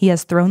 He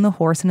has thrown the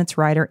horse and its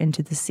rider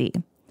into the sea.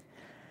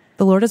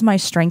 The Lord is my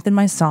strength and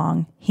my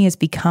song. He has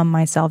become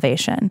my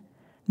salvation.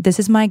 This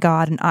is my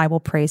God, and I will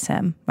praise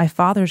him, my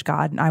father's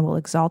God, and I will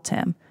exalt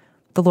him.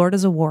 The Lord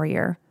is a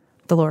warrior.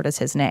 The Lord is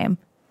his name.'"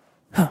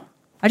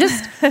 I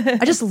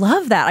just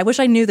love that. I wish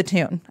I knew the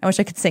tune. I wish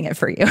I could sing it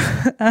for you.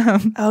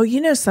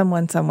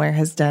 Someone somewhere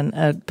has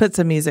put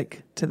some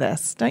music to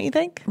this, don't you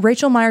think?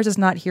 Rachel Myers is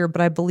not here,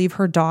 but I believe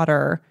her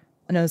daughter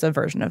knows a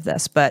version of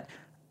this. But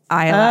so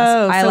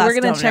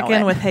we're going to check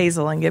in with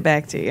Hazel and get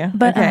back to you.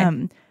 But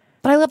okay.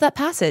 But I love that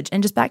passage.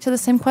 And just back to the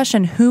same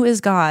question, who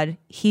is God?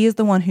 He is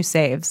the one who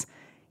saves.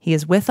 He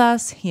is with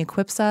us. He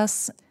equips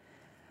us.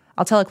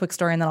 I'll tell a quick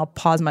story and then I'll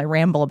pause my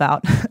ramble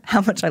about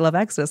how much I love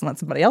Exodus and let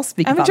somebody else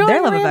speak about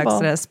their love of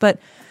Exodus. But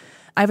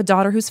I have a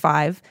daughter who's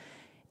 5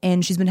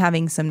 and she's been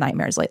having some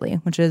nightmares lately,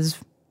 which is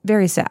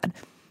very sad.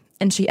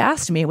 And she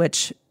asked me,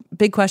 which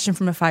big question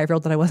from a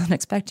 5-year-old that I wasn't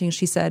expecting.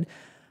 She said,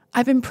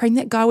 I've been praying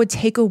that God would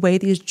take away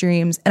these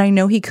dreams, and I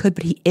know he could,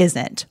 but he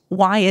isn't.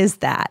 Why is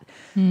that?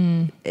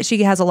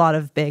 She has a lot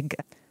of big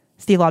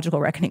theological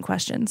reckoning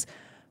questions.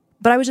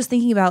 But I was just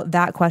thinking about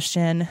that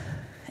question,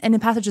 and in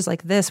passages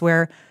like this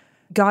where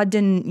God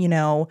didn't,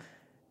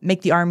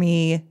 make the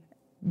army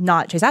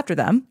not chase after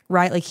them,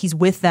 right? Like he's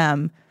with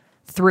them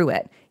through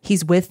it.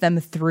 He's with them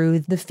through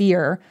the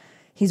fear.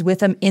 He's with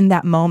them in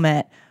that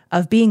moment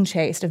of being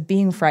chased, of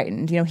being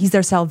frightened. He's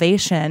their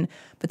salvation,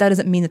 but that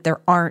doesn't mean that there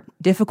aren't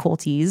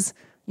difficulties,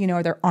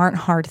 or there aren't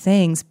hard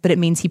things, but it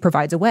means he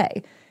provides a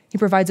way. He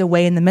provides a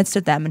way in the midst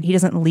of them, and he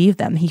doesn't leave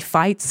them. He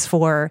fights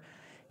for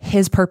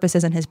his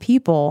purposes and his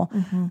people.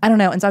 I don't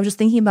know. And so I was just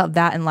thinking about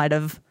that in light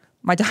of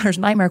my daughter's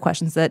nightmare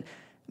questions, that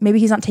maybe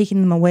he's not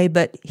taking them away,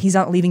 but he's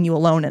not leaving you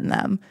alone in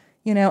them,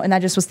 and I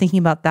just was thinking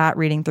about that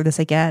reading through this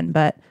again,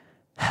 but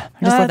I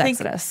just love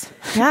Exodus.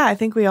 Yeah, I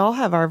think we all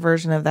have our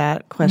version of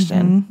that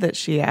question that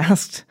she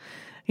asked.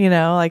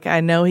 Like,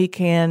 I know he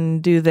can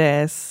do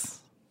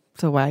this,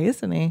 so why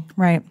isn't he?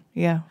 Right.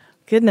 Yeah.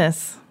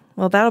 Goodness.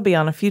 Well, that'll be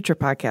on a future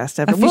podcast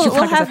episode.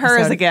 We'll have her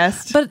as a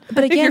guest. But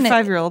again, your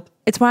 5-year-old.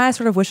 It's why I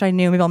sort of wish I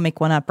knew. Maybe I'll make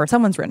one up, or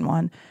someone's written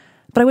one.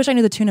 But I wish I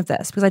knew the tune of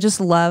this, because I just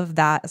love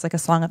that as like a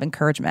song of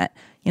encouragement.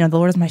 The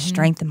Lord is my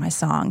strength and my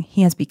song.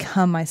 He has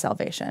become my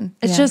salvation.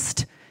 It's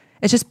just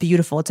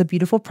beautiful. It's a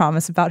beautiful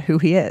promise about who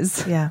he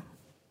is. Yeah.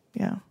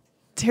 Yeah.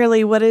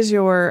 Tara-Leigh, what is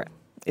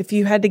if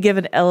you had to give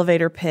an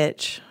elevator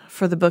pitch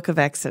for the book of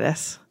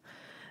Exodus,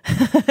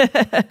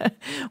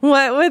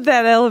 what would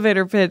that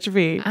elevator pitch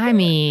be? I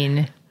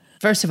mean,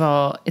 first of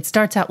all, it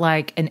starts out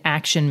like an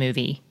action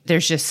movie.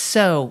 There's just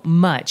so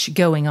much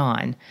going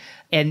on,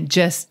 and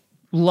just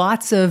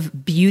lots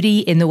of beauty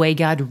in the way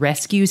God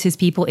rescues his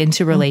people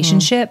into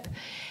relationship,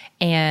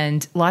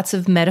 and lots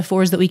of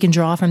metaphors that we can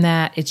draw from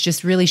that. It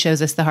just really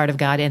shows us the heart of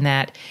God in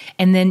that.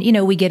 And then,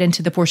 we get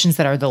into the portions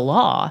that are the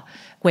law,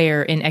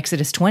 where in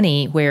Exodus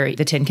 20, where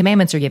the 10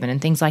 Commandments are given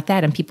and things like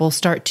that, and people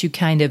start to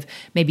kind of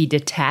maybe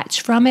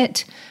detach from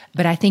it.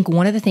 But I think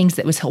one of the things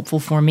that was helpful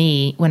for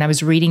me when I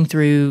was reading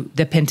through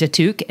the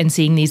Pentateuch and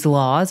seeing these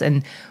laws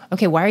and,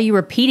 okay, why are you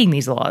repeating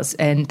these laws?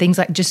 And things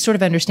like just sort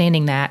of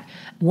understanding that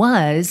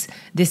was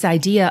this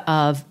idea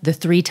of the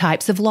 3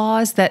 types of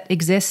laws that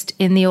exist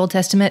in the Old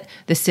Testament,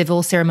 the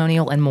civil,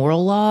 ceremonial, and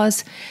moral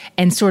laws,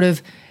 and sort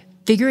of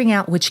figuring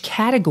out which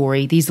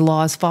category these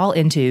laws fall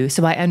into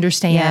so I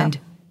understand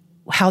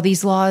how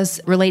these laws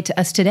relate to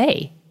us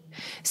today.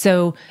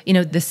 So,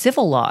 the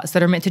civil laws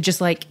that are meant to just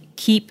like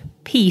keep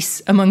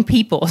peace among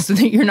people so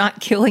that you're not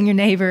killing your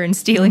neighbor and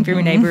stealing from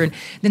your neighbor. And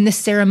then the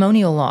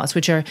ceremonial laws,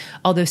 which are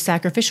all those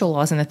sacrificial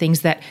laws and the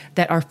things that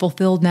are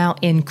fulfilled now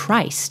in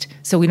Christ.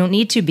 So we don't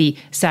need to be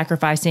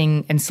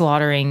sacrificing and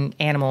slaughtering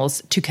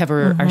animals to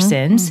cover our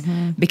sins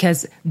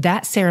because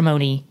that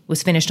ceremony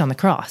was finished on the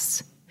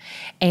cross.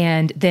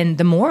 And then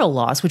the moral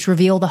laws, which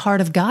reveal the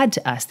heart of God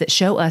to us, that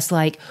show us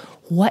like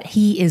what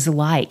he is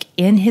like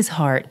in his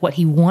heart, what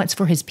he wants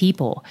for his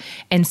people.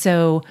 And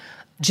so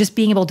just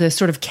being able to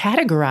sort of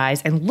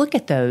categorize and look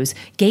at those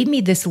gave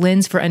me this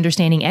lens for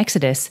understanding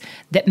Exodus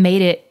that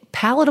made it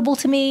palatable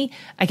to me.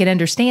 I could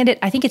understand it.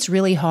 I think it's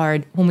really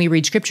hard when we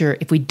read scripture.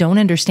 If we don't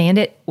understand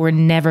it, we're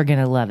never going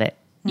to love it.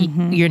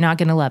 You're not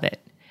going to love it.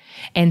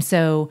 And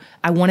so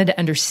I wanted to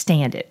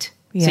understand it.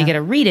 Yeah. So you got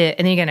to read it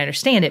and then you got to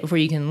understand it before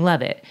you can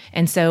love it.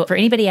 And so for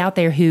anybody out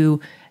there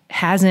who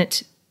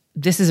hasn't,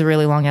 this is a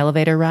really long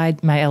elevator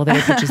ride. My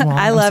elevator pitch is long.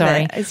 I love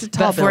sorry. it. It's a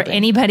tall But for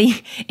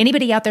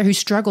anybody out there who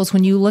struggles,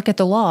 when you look at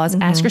the laws,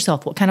 ask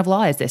yourself, what kind of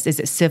law is this? Is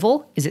it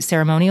civil? Is it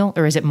ceremonial?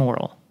 Or is it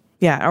moral?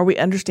 Yeah. Are we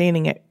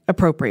understanding it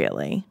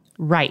appropriately?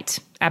 Right.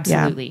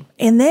 Absolutely.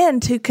 Yeah. And then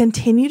to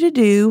continue to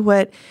do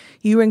what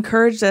you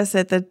encouraged us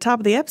at the top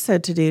of the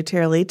episode to do,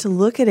 Tara-Leigh, to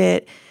look at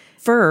it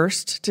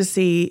first to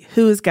see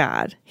who is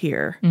God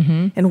here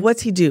and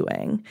what's he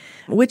doing,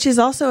 which is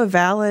also a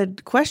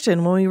valid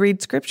question. When we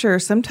read scripture,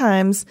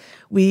 sometimes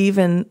we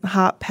even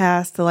hop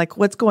past the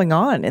what's going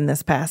on in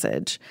this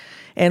passage.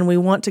 And we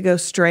want to go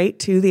straight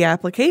to the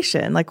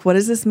application. Like, what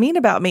does this mean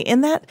about me?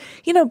 And that,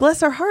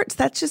 bless our hearts,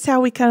 that's just how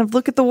we kind of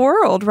look at the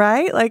world,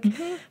 right? Like,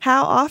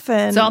 how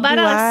often it's all about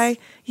us.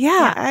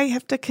 I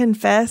have to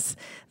confess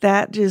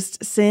that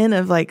just sin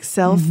of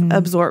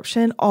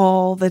self-absorption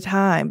all the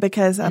time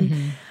because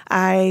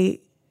I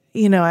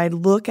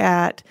look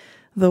at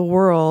the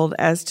world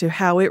as to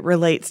how it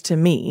relates to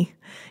me,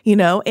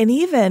 and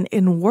even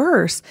in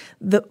worse,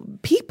 the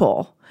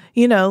people.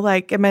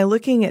 Am I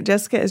looking at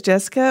Jessica as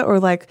Jessica or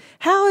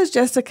how is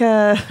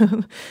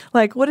Jessica,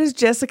 what is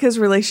Jessica's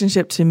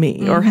relationship to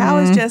me or how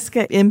is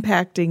Jessica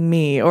impacting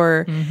me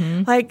or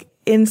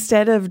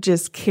instead of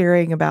just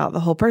caring about the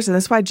whole person.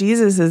 That's why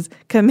Jesus'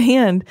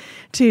 command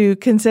to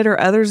consider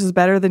others as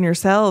better than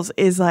yourselves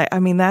is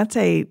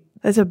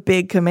that's a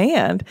big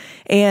command.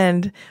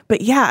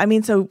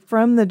 So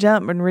from the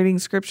jump when reading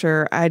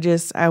scripture,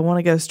 I want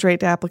to go straight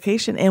to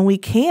application and we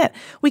can't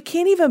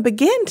even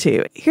begin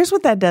to. Here's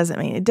what that doesn't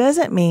mean. It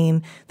doesn't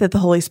mean that the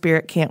Holy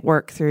Spirit can't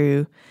work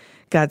through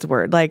God's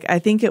word. Like, I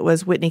think it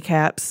was Whitney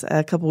Capps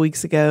a couple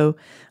weeks ago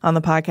on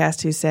the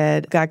podcast who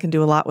said, God can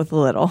do a lot with a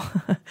little.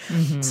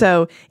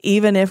 So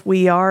even if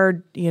we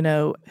are,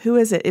 who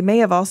is it? It may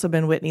have also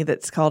been Whitney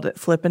that's called it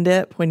flip and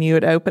dip when you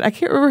would open. I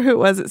can't remember who it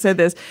was that said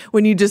this.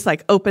 When you just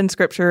like open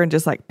scripture and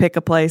just like pick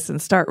a place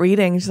and start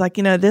reading, she's like,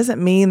 it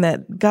doesn't mean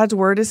that God's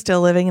word is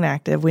still living and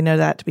active. We know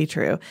that to be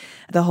true.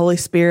 The Holy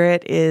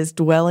Spirit is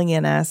dwelling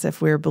in us.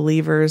 If we're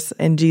believers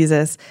in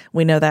Jesus,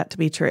 we know that to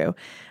be true.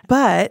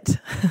 But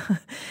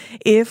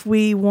if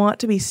we want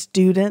to be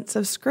students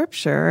of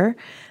Scripture,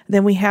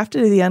 then we have to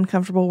do the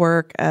uncomfortable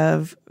work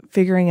of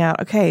figuring out,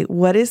 okay,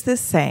 what is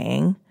this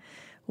saying?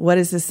 What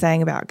is this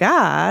saying about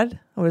God?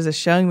 What is this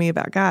showing me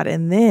about God?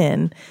 And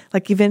then,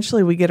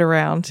 eventually we get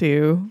around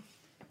to,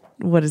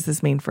 what does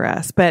this mean for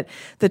us? But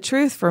the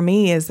truth for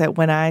me is that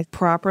when I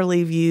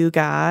properly view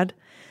God,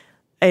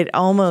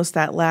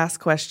 that last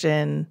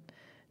question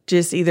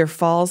just either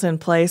falls in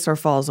place or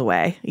falls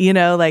away.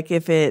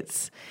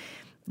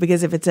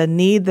 Because if it's a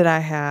need that I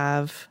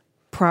have,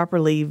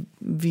 properly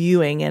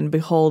viewing and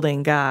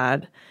beholding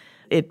God,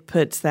 it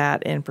puts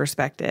that in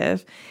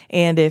perspective.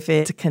 And if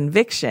it's a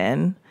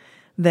conviction,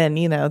 then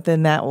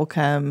that will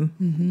come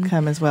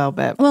as well.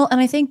 And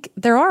I think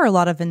there are a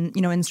lot of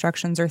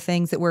instructions or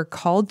things that we're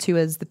called to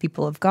as the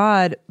people of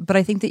God. But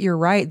I think that you're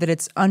right, that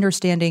it's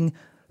understanding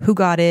who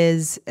God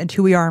is and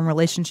who we are in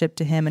relationship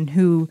to Him and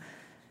who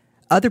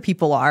other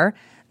people are,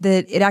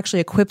 that it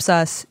actually equips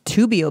us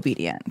to be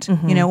obedient.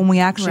 When we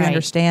actually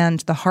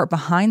understand the heart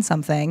behind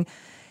something,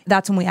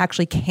 that's when we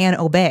actually can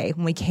obey,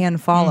 when we can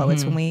follow.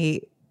 It's when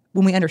we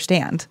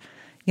understand,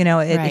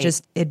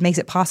 it makes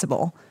it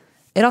possible.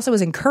 It also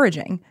is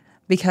encouraging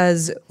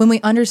because when we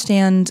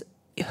understand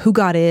who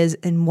God is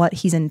and what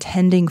He's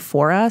intending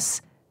for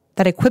us,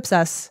 that equips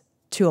us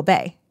to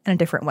obey in a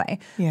different way.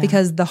 Yeah.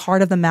 Because the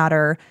heart of the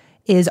matter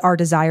is our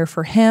desire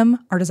for Him,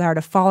 our desire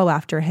to follow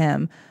after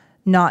Him,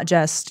 not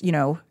just,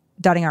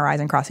 dotting our I's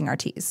and crossing our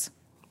T's.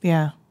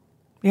 Yeah.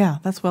 Yeah,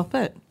 that's well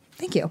put.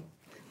 Thank you.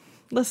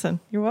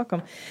 Listen, you're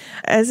welcome.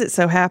 As it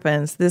so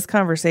happens, this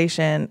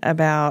conversation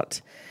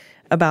about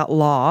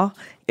law,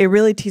 it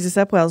really tees us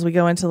up well as we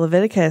go into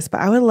Leviticus,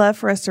 but I would love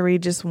for us to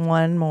read just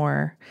one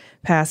more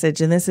passage,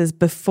 and this is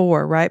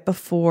right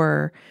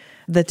before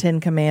the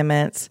Ten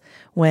Commandments,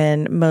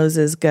 when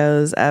Moses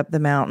goes up the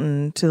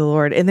mountain to the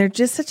Lord. And they're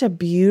just such a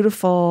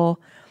beautiful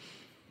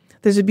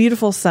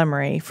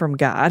summary from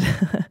God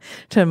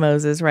to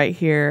Moses right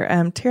here.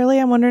 Tara-Leigh,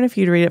 I'm wondering if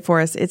you'd read it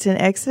for us. It's in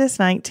Exodus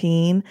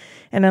 19,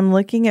 and I'm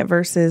looking at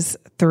verses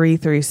 3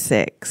 through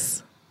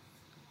 6.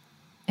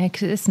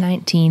 Exodus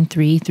 19,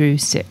 3 through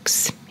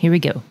 6. Here we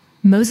go.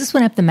 Moses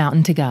went up the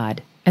mountain to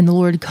God, and the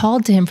Lord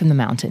called to him from the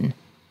mountain.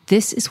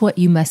 This is what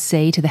you must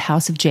say to the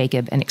house of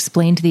Jacob and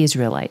explain to the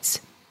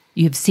Israelites.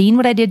 You have seen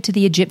what I did to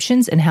the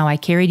Egyptians and how I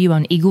carried you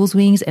on eagle's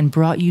wings and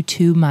brought you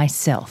to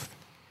myself.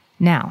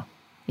 Now,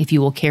 if you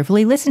will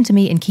carefully listen to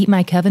me and keep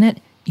my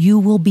covenant, you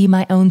will be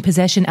my own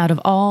possession out of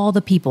all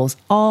the peoples,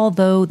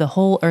 although the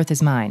whole earth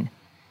is mine.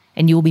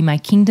 And you will be my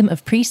kingdom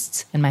of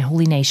priests and my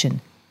holy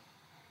nation.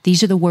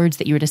 These are the words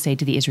that you are to say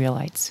to the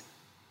Israelites.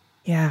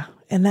 Yeah,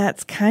 and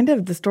that's kind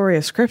of the story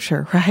of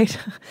Scripture, right?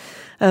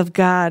 Of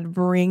God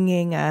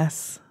bringing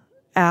us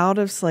out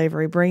of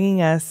slavery,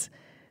 bringing us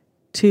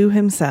to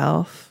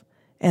Himself,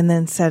 and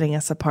then setting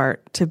us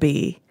apart to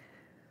be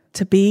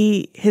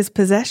His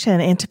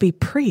possession and to be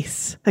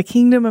priests, a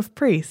kingdom of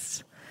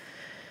priests.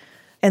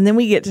 And then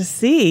we get to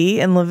see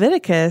in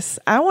Leviticus,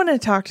 I want to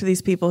talk to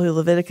these people who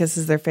Leviticus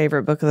is their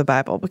favorite book of the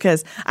Bible,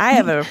 because I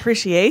have an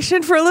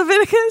appreciation for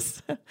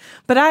Leviticus,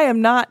 but I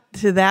am not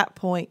to that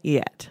point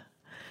yet.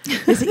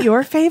 Is it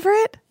your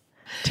favorite?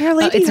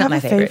 Tara-Leigh, do you have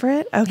a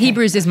favorite? Okay.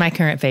 Hebrews is my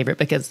current favorite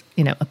because,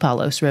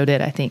 Apollos wrote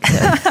it, I think. So,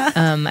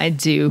 I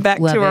do Back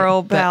love to our it,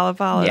 old pal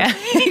Apollos. Yeah,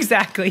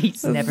 exactly.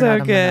 He's never so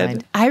not on good. my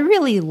mind. I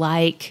really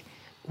like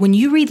when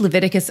you read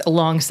Leviticus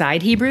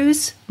alongside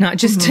Hebrews, not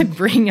just to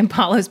bring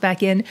Apollos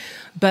back in,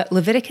 but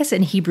Leviticus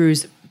and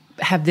Hebrews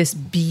have this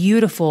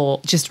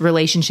beautiful just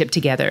relationship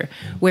together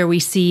where we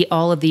see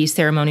all of these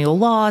ceremonial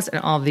laws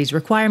and all of these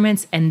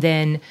requirements, and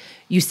then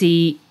you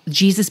see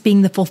Jesus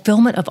being the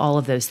fulfillment of all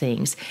of those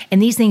things. And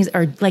these things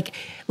are like,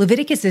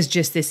 Leviticus is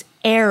just this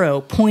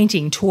arrow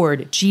pointing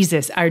toward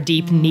Jesus, our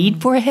deep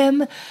need for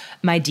Him,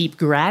 my deep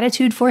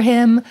gratitude for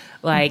Him.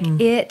 Like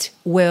it's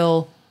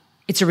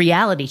a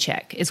reality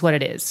check is what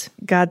it is.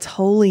 God's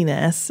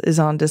holiness is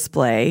on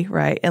display,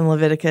 right, in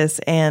Leviticus,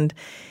 and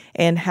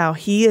how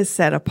He is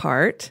set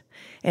apart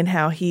and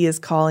how He is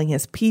calling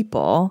His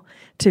people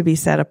to be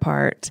set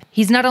apart.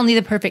 He's not only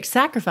the perfect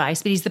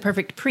sacrifice, but He's the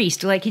perfect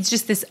priest. Like, He's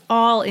just this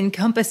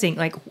all-encompassing,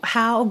 like,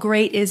 how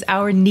great is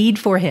our need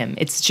for Him?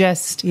 It's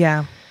just...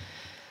 Yeah.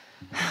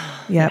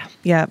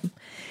 Yep.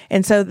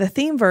 And so the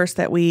theme verse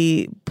that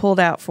we pulled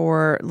out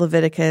for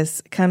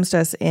Leviticus comes to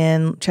us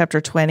in chapter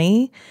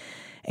 20,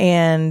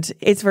 and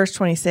it's verse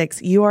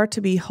 26. You are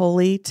to be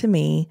holy to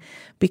me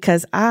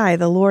because I,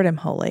 the Lord, am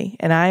holy,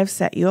 and I have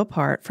set you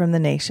apart from the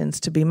nations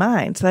to be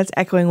mine. So that's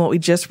echoing what we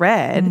just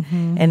read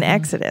in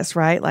Exodus,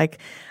 right? Like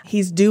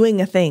he's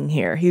doing a thing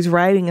here. He's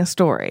writing a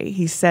story.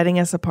 He's setting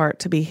us apart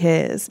to be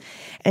his.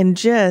 And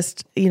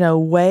just,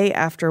 way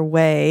after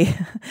way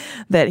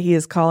that he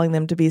is calling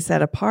them to be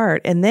set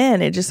apart. And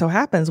then it just so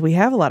happens we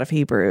have a lot of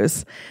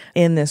Hebrews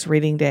in this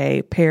reading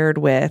day paired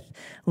with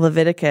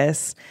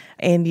Leviticus.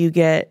 And you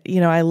get,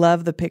 I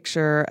love the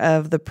picture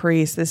of the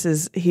priest. This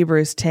is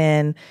Hebrews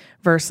 10,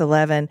 verse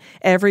 11.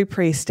 Every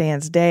priest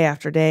stands day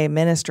after day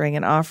ministering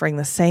and offering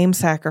the same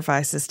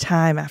sacrifices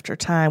time after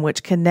time,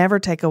 which can never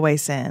take away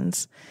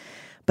sins.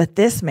 But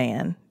this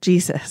man,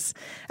 Jesus,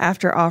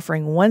 after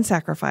offering one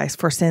sacrifice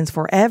for sins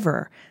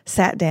forever,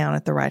 sat down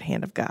at the right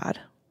hand of God.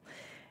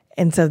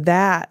 And so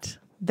that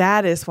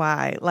is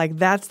why,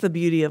 that's the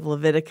beauty of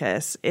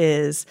Leviticus,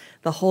 is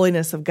the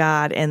holiness of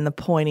God and the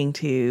pointing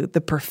to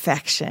the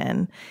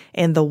perfection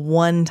and the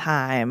one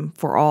time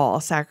for all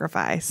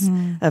sacrifice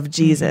of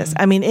Jesus.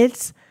 I mean,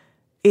 it's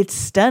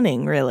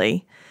stunning,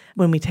 really,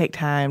 when we take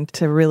time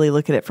to really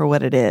look at it for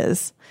what it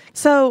is.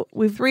 So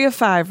we've 3 of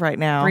 5 right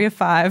now. 3 of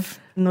 5.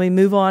 And we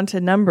move on to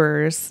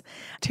Numbers.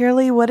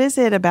 Tara-Leigh, what is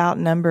it about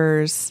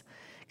Numbers?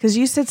 Because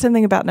you said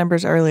something about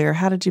Numbers earlier.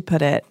 How did you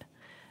put it?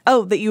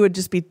 Oh, that you would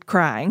just be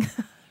crying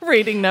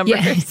reading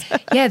Numbers.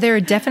 Yeah, there are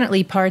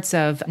definitely parts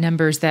of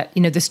Numbers that,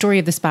 the story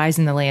of the spies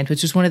in the land,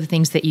 which is one of the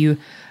things that you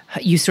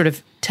sort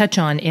of touch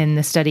on in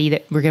the study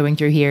that we're going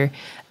through here.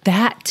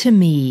 That to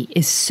me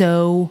is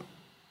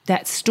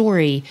that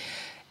story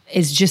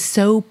is just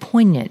so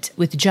poignant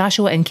with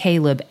Joshua and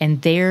Caleb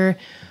and their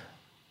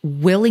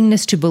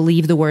willingness to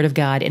believe the word of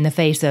God in the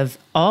face of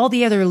all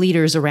the other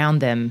leaders around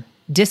them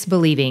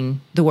disbelieving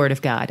the word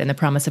of God and the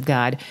promise of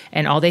God,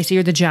 and all they see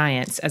are the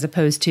giants as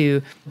opposed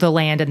to the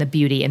land and the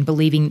beauty, and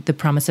believing the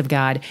promise of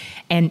God,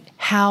 and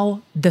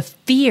how the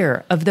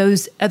fear of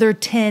those other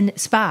 10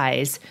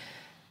 spies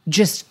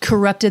just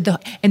corrupted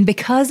and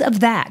because of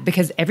that,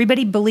 because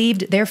everybody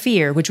believed their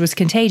fear, which was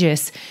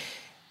contagious,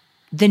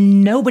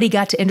 then nobody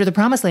got to enter the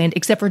promised land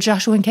except for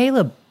Joshua and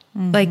Caleb.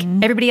 Like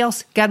everybody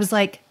else, God was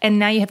like, and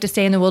now you have to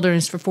stay in the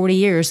wilderness for 40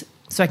 years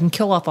so I can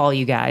kill off all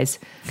you guys.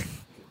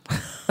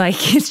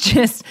 It's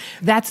just,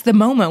 that's the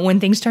moment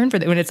when things turn for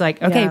them, when it's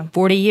like, okay,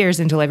 40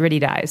 years until everybody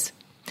dies.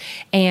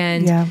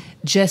 And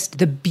just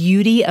the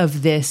beauty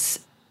of this,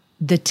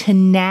 the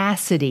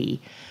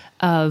tenacity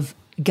of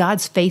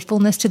God's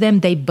faithfulness to them,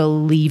 they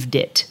believed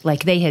it.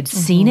 Like they had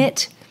seen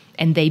it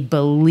and they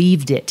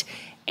believed it.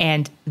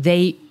 And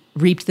they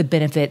reaped the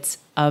benefits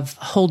of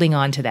holding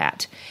on to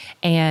that.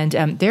 And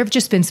there have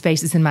just been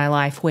spaces in my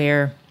life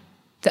where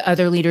the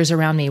other leaders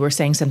around me were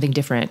saying something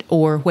different,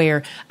 or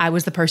where I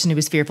was the person who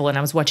was fearful and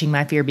I was watching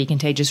my fear be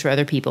contagious for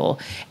other people.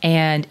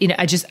 And,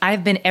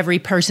 I've been every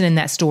person in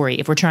that story.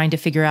 If we're trying to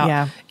figure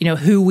out,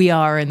 who we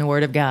are in the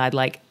Word of God,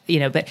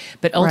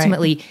 but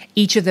ultimately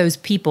each of those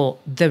people,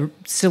 the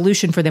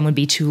solution for them would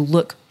be to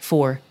look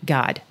for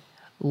God.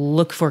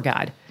 Look for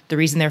God. The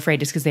reason they're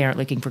afraid is because they aren't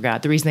looking for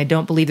God. The reason they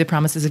don't believe the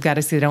promises of God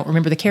is because they don't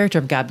remember the character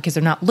of God, because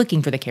they're not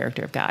looking for the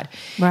character of God.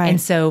 Right. And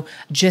so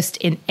just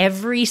in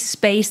every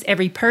space,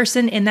 every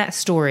person in that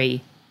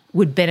story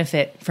would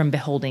benefit from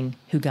beholding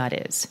who God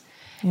is.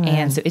 Amen.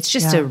 And so it's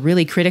just a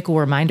really critical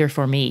reminder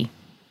for me,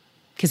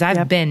 because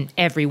I've been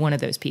every one of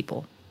those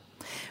people.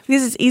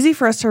 Because it's easy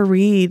for us to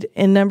read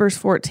in Numbers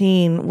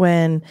 14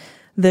 when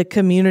the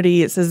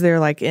community, it says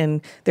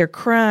they're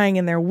crying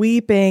and they're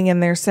weeping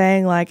and they're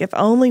saying if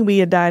only we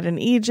had died in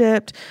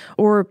Egypt,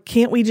 or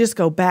can't we just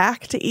go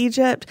back to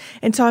Egypt?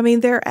 And so,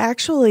 they're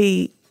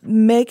actually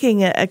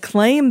making a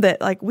claim that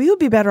we would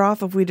be better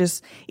off if we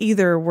just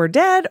either were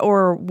dead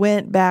or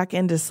went back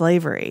into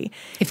slavery.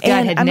 If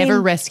God had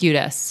never rescued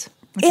us.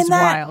 Which is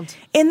wild.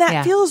 And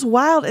that feels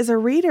wild as a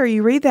reader.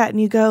 You read that and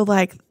you go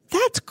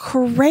that's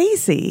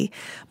crazy.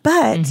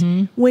 But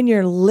when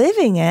you're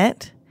living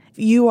it,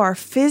 you are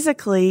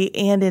physically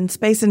and in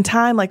space and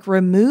time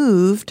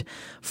removed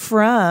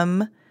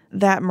from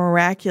that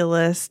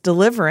miraculous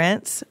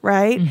deliverance,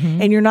 right?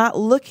 And you're not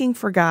looking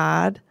for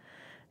God.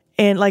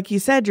 And like you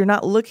said, you're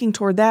not looking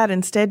toward that.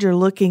 Instead, you're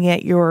looking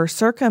at your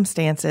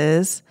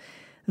circumstances.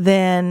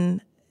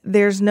 Then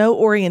there's no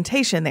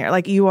orientation there.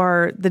 You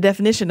are the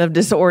definition of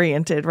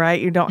disoriented,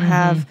 right? You don't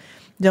have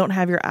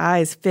your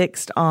eyes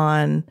fixed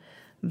on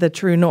the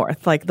true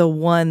north, the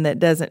one that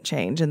doesn't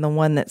change and the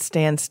one that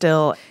stands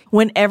still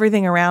when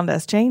everything around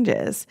us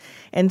changes.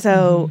 And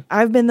so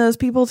I've been those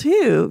people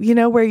too,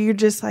 where you're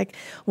just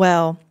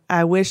well,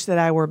 I wish that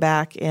I were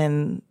back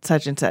in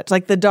such and such,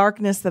 the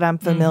darkness that I'm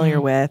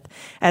familiar with,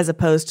 as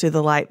opposed to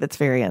the light that's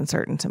very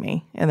uncertain to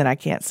me and that I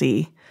can't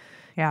see.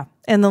 Yeah.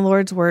 And the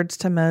Lord's words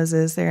to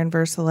Moses there in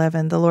verse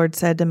 11, the Lord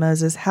said to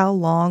Moses, how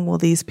long will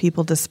these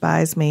people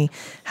despise me?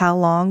 How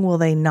long will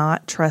they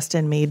not trust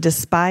in me,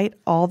 despite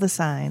all the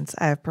signs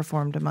I have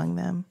performed among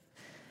them?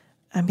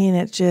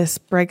 It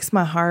just breaks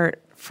my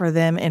heart for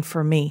them and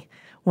for me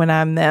when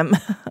I'm them,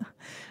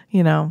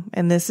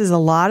 and this is a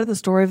lot of the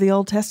story of the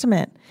Old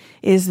Testament,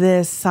 is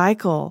this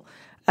cycle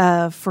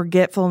of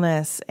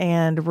forgetfulness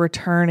and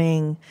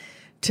returning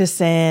to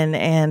sin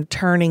and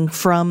turning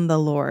from the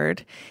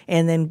Lord,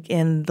 and then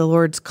in the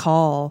Lord's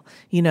call,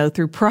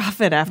 through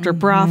prophet after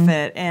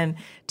prophet, and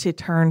to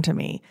turn to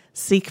me,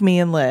 seek me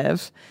and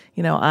live.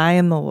 I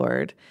am the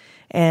Lord.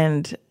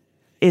 And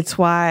it's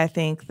why I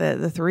think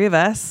that the three of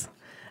us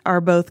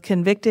are both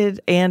convicted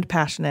and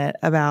passionate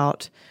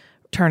about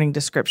turning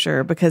to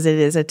Scripture, because it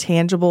is a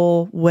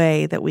tangible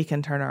way that we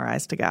can turn our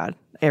eyes to God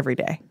every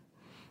day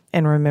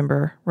and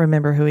remember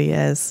who He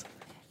is.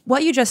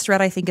 What you just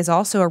read, I think, is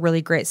also a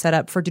really great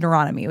setup for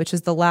Deuteronomy, which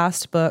is the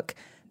last book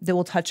that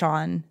we'll touch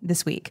on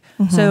this week.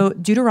 So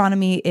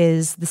Deuteronomy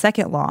is the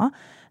second law.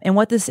 And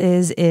what this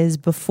is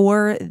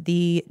before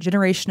the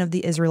generation of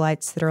the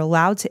Israelites that are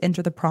allowed to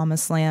enter the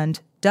promised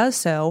land does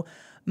so,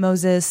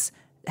 Moses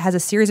has a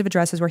series of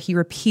addresses where he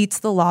repeats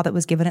the law that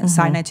was given at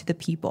Sinai to the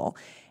people.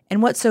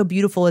 And what's so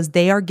beautiful is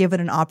they are given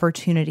an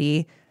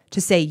opportunity to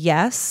say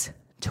yes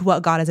to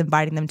what God is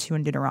inviting them to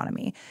in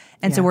Deuteronomy.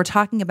 And so we're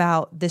talking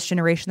about this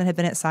generation that had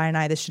been at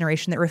Sinai, this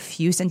generation that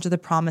refused to enter the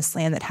promised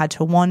land, that had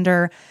to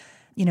wander,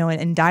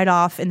 and died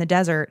off in the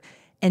desert.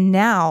 And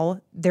now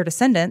their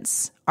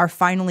descendants are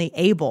finally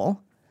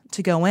able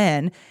to go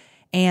in.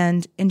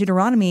 And in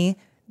Deuteronomy,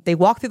 they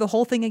walk through the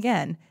whole thing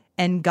again.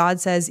 And God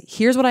says,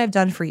 here's what I have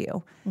done for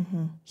you.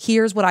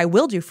 Here's what I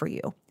will do for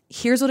you.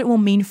 Here's what it will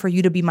mean for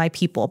you to be my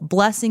people.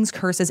 Blessings,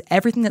 curses,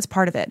 everything that's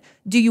part of it.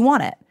 Do you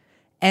want it?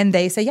 And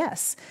they say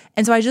yes.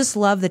 And so I just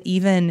love that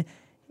even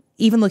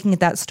looking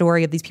at that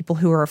story of these people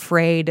who are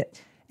afraid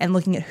and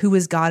looking at who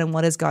is God and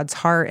what is God's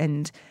heart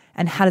and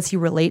how does He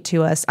relate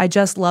to us, I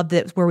just love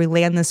that where we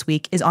land this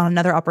week is on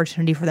another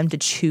opportunity for them to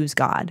choose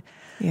God.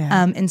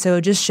 And so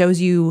it just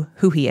shows you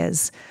who He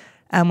is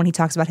when He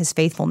talks about His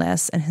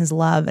faithfulness and His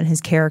love and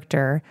His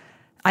character.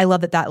 I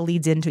love that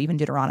leads into even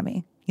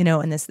Deuteronomy,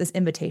 and this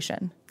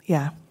invitation.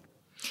 Yeah.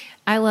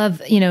 I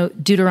love,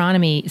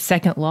 Deuteronomy,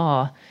 second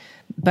law.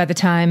 By the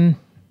time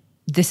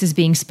this is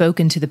being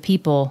spoken to the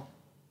people,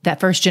 that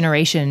first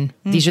generation,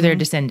 these are their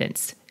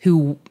descendants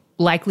who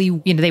likely,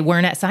 they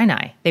weren't at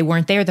Sinai. They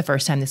weren't there the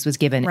first time this was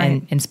given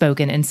and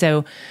spoken. And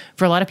so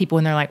for a lot of people,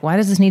 when they're like, why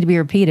does this need to be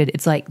repeated?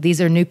 It's like, these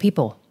are new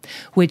people,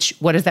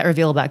 what does that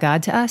reveal about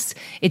God to us?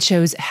 It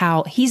shows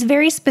how He's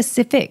very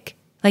specific.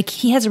 Like,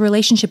 He has a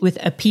relationship with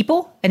a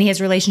people, and He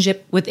has a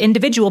relationship with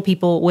individual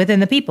people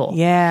within the people.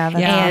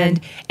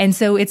 And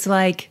so it's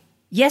like,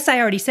 yes, I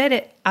already said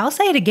it. I'll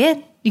say it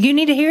again. You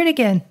need to hear it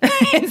again.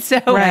 And so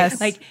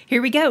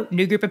here we go.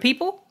 New group of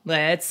people.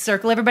 Let's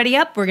circle everybody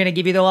up. We're going to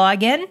give you the law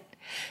again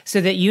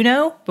so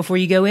that before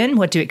you go in,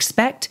 what to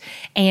expect.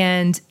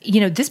 And,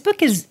 this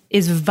book is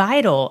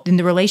vital in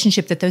the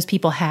relationship that those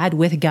people had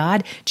with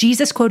God.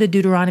 Jesus quoted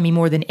Deuteronomy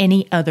more than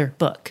any other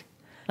book.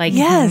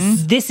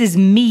 This is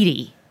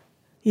meaty.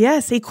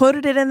 Yes, He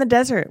quoted it in the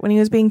desert when He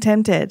was being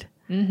tempted.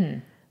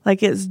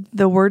 Like, it's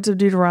the words of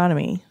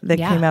Deuteronomy that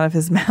came out of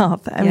His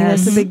mouth. I mean,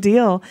 it's a big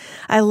deal.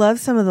 I love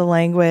some of the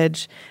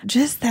language,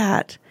 just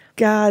that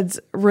God's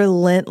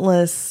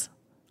relentless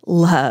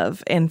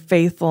love and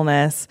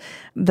faithfulness.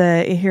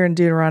 Here in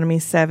Deuteronomy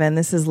 7,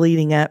 this is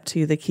leading up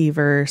to the key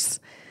verse.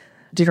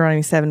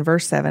 Deuteronomy 7,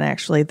 verse 7,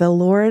 actually. The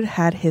Lord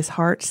had His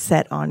heart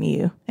set on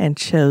you and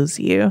chose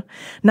you,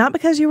 not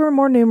because you were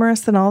more numerous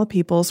than all the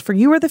peoples, for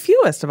you were the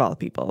fewest of all the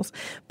peoples,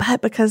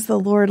 but because the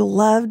Lord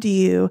loved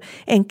you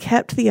and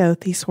kept the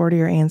oath He swore to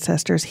your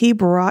ancestors. He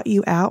brought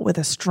you out with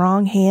a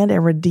strong hand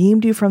and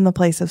redeemed you from the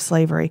place of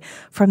slavery,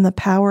 from the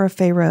power of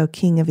Pharaoh,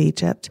 king of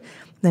Egypt.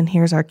 Then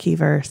here's our key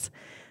verse.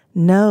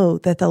 Know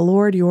that the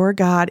Lord your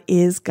God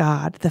is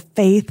God, the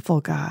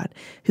faithful God,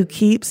 who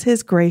keeps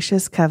His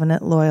gracious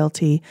covenant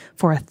loyalty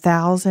for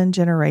 1,000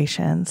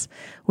 generations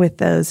with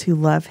those who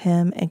love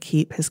Him and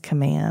keep His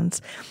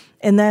commands.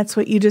 And that's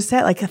what you just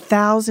said, like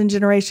 1,000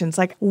 generations.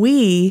 Like,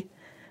 we,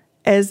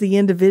 as the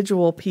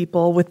individual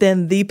people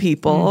within the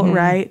people,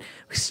 right,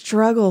 we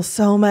struggle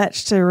so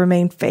much to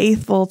remain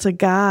faithful to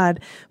God,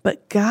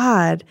 but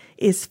God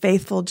is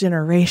faithful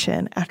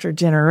generation after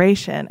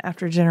generation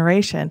after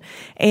generation.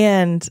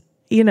 And,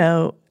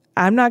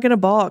 I'm not going to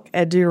balk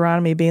at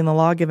Deuteronomy being the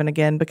law given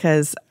again,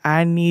 because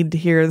I need to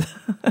hear,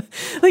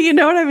 you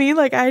know what I mean?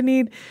 Like,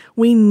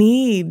 we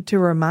need to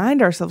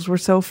remind ourselves. We're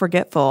so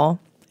forgetful.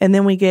 And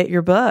then we get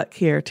your book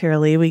here,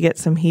 Tara-Leigh. We get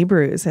some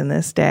Hebrews in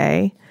this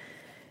day.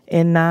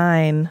 In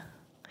 9,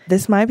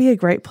 this might be a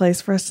great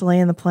place for us to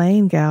land the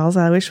plane, gals.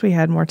 I wish we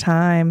had more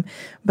time,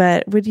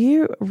 but would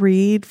you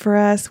read for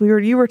us?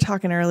 You were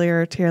talking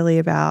earlier, Tara-Leigh,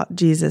 about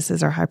Jesus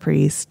as our high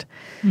priest.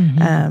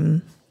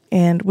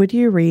 And would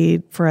you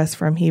read for us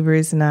from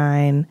Hebrews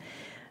 9,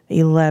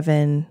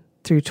 11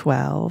 through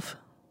 12?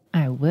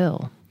 I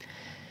will.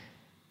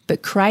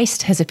 But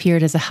Christ has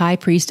appeared as a high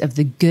priest of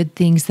the good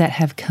things that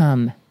have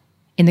come.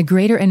 In the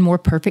greater and more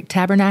perfect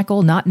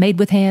tabernacle, not made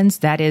with hands,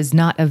 that is,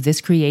 not of this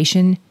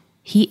creation,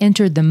 He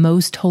entered the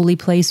most holy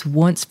place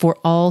once for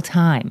all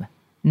time,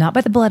 not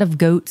by the blood of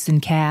goats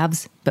and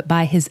calves, but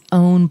by His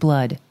own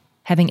blood,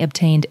 having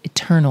obtained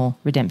eternal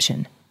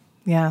redemption.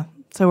 Yeah.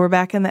 So we're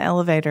back in the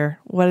elevator.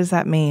 What does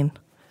that mean?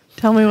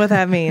 Tell me what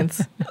that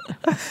means.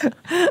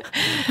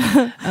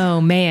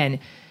 Oh, man.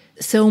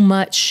 So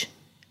much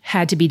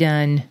had to be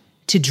done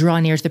to draw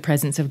near to the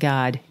presence of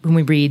God when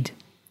we read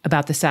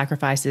about the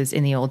sacrifices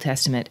in the Old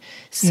Testament.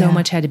 So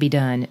much had to be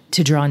done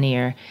to draw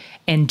near.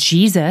 And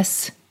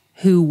Jesus,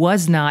 who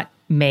was not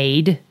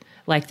made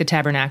like the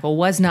tabernacle,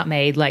 was not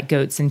made like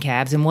goats and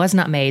calves, and was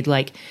not made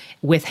like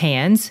with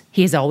hands.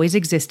 He has always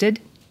existed,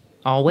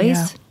 always.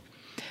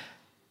 Yeah.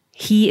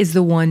 He is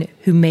the one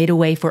who made a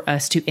way for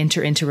us to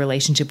enter into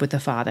relationship with the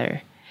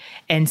Father.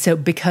 And so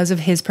because of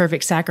his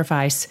perfect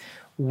sacrifice,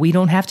 we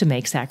don't have to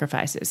make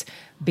sacrifices,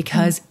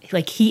 because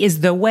like he is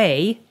the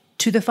way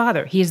to the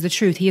Father. He is the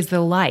truth. He is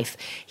the life.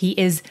 He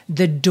is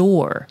the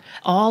door.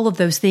 All of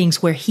those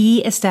things where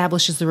he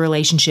establishes the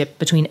relationship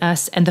between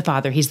us and the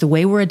Father. He's the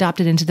way we're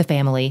adopted into the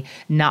family,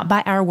 not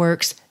by our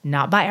works,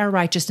 not by our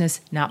righteousness,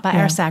 not by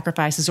our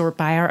sacrifices or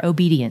by our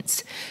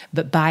obedience,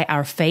 but by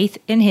our faith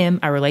in him,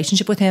 our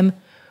relationship with him,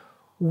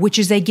 which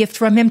is a gift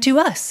from him to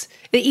us.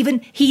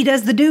 Even he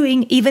does the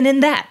doing, even in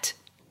that,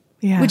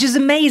 which is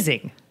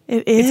amazing.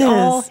 It is. It's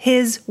all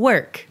his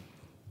work.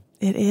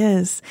 It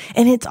is.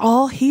 And it's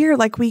all here.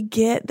 Like, we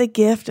get the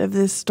gift of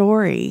this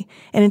story,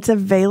 and it's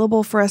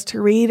available for us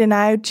to read. And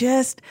I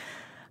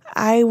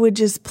would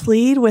just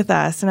plead with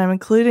us, and I'm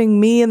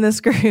including me in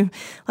this group,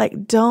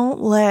 like,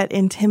 don't let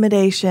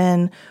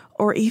intimidation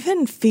or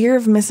even fear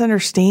of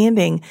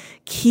misunderstanding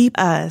keep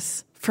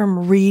us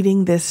from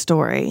reading this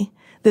story.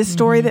 This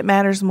story that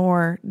matters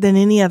more than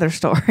any other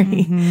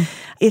story.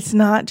 It's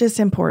not just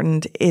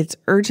important, it's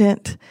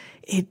urgent.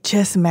 It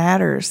just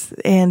matters.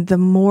 And the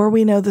more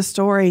we know the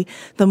story,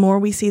 the more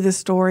we see the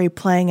story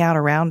playing out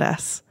around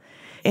us.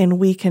 And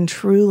we can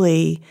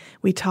truly,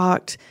 we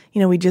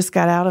just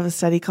got out of a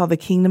study called The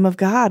Kingdom of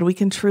God. We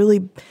can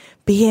truly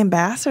be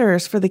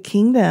ambassadors for the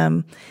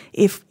kingdom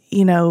if,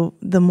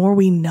 the more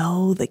we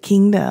know the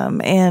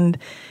kingdom. And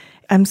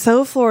I'm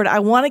so floored. I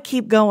want to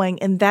keep going,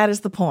 and that is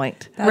the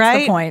point. That's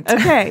right? the point.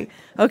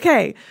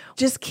 Okay.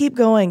 Just keep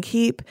going.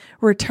 Keep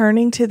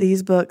returning to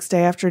these books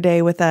day after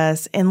day with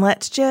us, and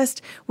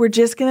we're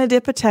just going to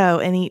dip a toe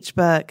in each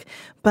book,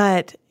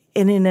 but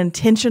in an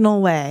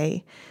intentional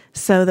way,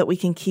 so that we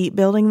can keep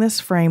building this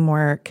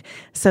framework,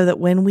 so that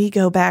when we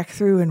go back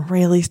through and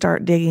really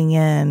start digging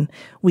in,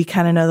 we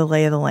kind of know the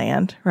lay of the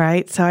land,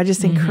 right? So I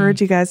just encourage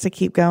you guys to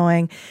keep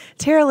going.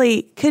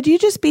 Tara-Leigh, could you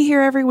just be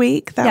here every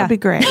week? That would be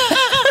great.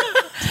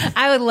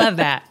 I would love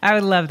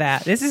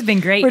that. This has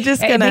been great.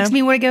 It makes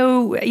me want to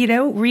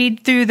go,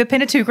 read through the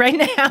Pentateuch right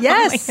now.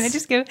 Yes. Can I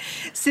just go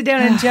sit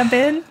down and jump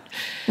in?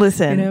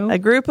 Listen, a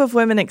group of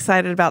women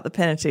excited about the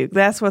Pentateuch.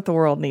 That's what the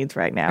world needs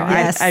right now.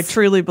 Yes. I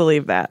truly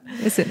believe that.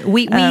 Listen,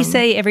 we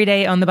say every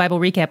day on the Bible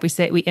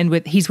recap, we end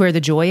with "He's where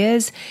the joy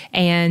is,"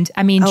 and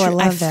I mean,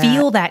 I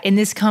feel that in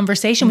this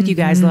conversation with you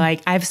guys.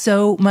 Like, I have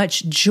so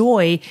much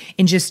joy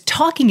in just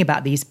talking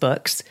about these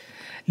books.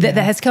 That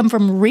has come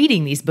from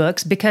reading these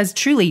books, because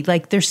truly,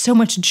 like, there's so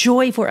much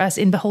joy for us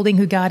in beholding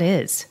who God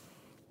is.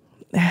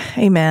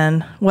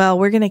 Amen. Well,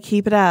 we're going to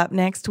keep it up.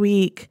 Next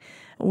week,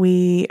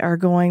 we are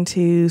going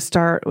to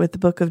start with the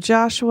book of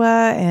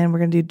Joshua, and we're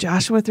going to do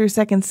Joshua through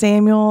 2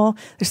 Samuel.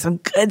 There's some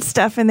good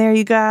stuff in there,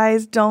 you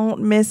guys.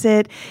 Don't miss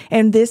it.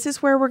 And this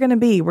is where we're going to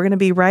be. We're going to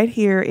be right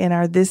here in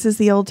our This is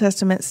the Old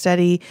Testament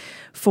study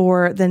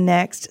for the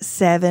next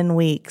 7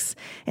 weeks.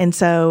 And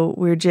so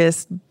we're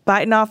just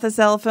biting off this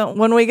elephant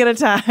 1 week at a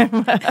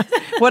time.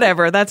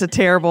 Whatever. That's a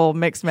terrible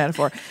mixed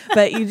metaphor.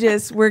 But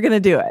we're going to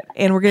do it.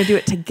 And we're going to do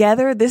it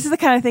together. This is the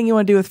kind of thing you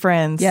want to do with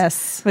friends.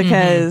 Yes.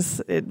 Because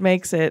it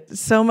makes it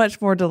so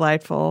much more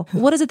delightful.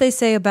 What is it they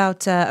say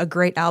about a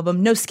great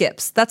album? No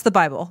skips. That's the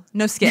Bible.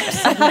 No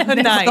skips.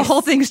 Nice. The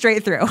whole thing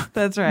straight through.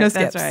 That's right. No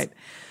skips. That's right.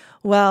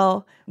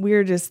 Well,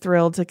 we're just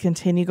thrilled to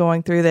continue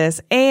going through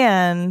this.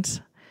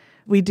 And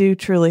we do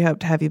truly hope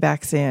to have you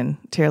back soon,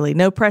 Tara-Leigh.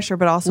 No pressure,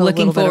 but also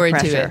looking a little forward bit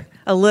of pressure. to it.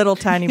 A little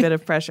tiny bit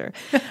of pressure.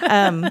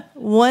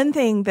 One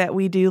thing that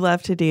we do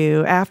love to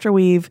do after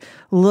we've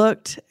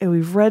looked and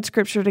we've read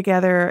scripture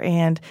together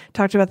and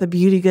talked about the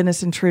beauty,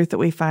 goodness, and truth that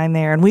we find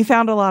there, and we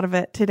found a lot of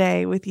it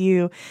today with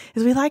you,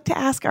 is we like to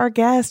ask our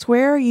guests,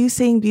 where are you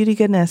seeing beauty,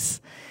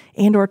 goodness,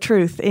 and or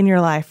truth in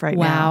your life right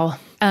now? Wow.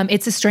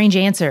 It's a strange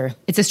answer.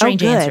 It's a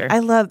strange answer. I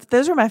love,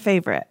 those are my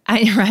favorite.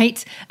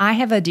 Right? I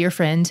have a dear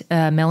friend,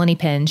 Melanie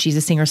Penn. She's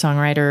a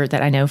singer-songwriter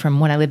that I know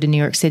from when I lived in New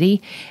York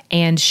City.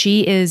 And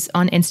she is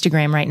on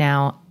Instagram right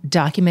now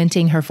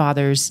documenting her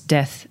father's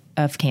death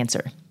of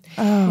cancer.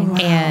 Oh, wow.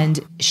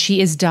 And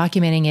she is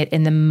documenting it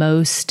in the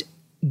most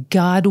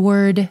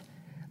Godward,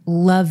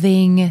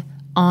 loving,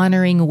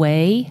 honoring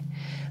way.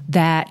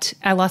 That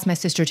I lost my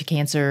sister to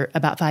cancer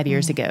about 5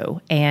 years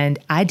ago. And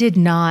I did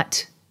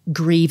not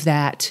grieve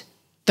that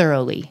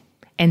thoroughly.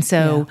 And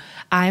so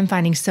I'm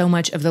finding so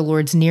much of the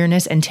Lord's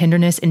nearness and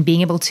tenderness in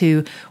being able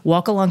to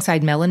walk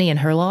alongside Melanie in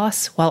her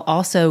loss, while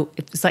also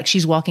it's like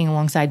she's walking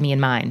alongside me in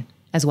mine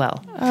as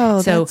well.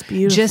 Oh, so that's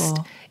beautiful. Just,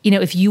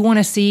 if you want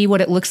to see what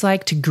it looks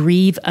like to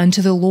grieve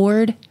unto the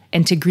Lord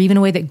and to grieve in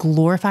a way that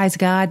glorifies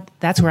God,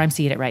 that's where I'm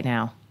seeing it right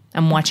now.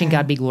 I'm watching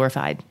God be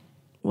glorified.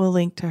 We'll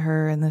link to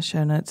her in the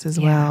show notes as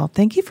well.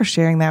 Thank you for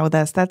sharing that with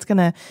us. That's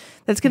gonna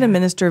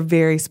minister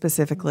very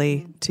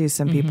specifically to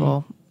some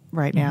people.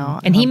 right now.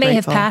 And he I'm may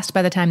grateful. have passed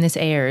by the time this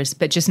airs,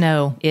 but just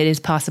know it is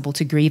possible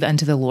to grieve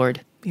unto the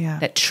Lord. Yeah.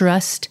 That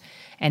trust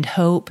and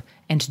hope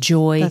and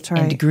joy That's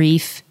right. and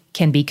grief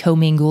can be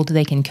commingled,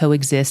 they can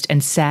coexist,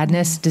 and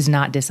sadness does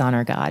not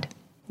dishonor God.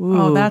 Ooh.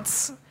 Oh,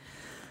 that's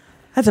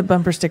a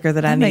bumper sticker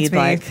that I makes need, me-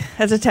 like,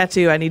 as a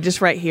tattoo. I need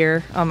just right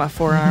here on my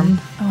forearm.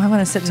 I want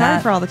to sit in Sorry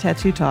that. for all the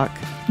tattoo talk.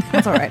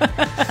 That's all right.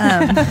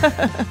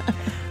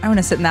 I want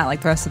to sit in that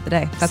like the rest of the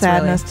day. That's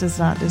Sadness does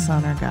not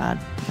dishonor God.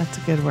 That's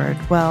a good word.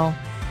 Well,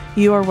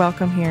 you are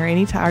welcome here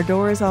anytime. Our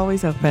door is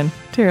always open.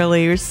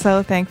 Tara-Leigh, we're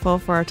so thankful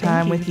for our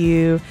time with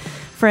you.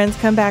 Friends,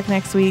 come back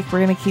next week.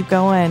 We're going to keep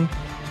going.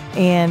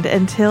 And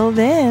until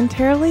then,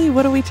 Tara-Leigh,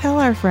 what do we tell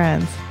our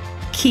friends?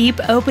 Keep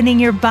opening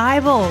your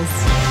Bibles.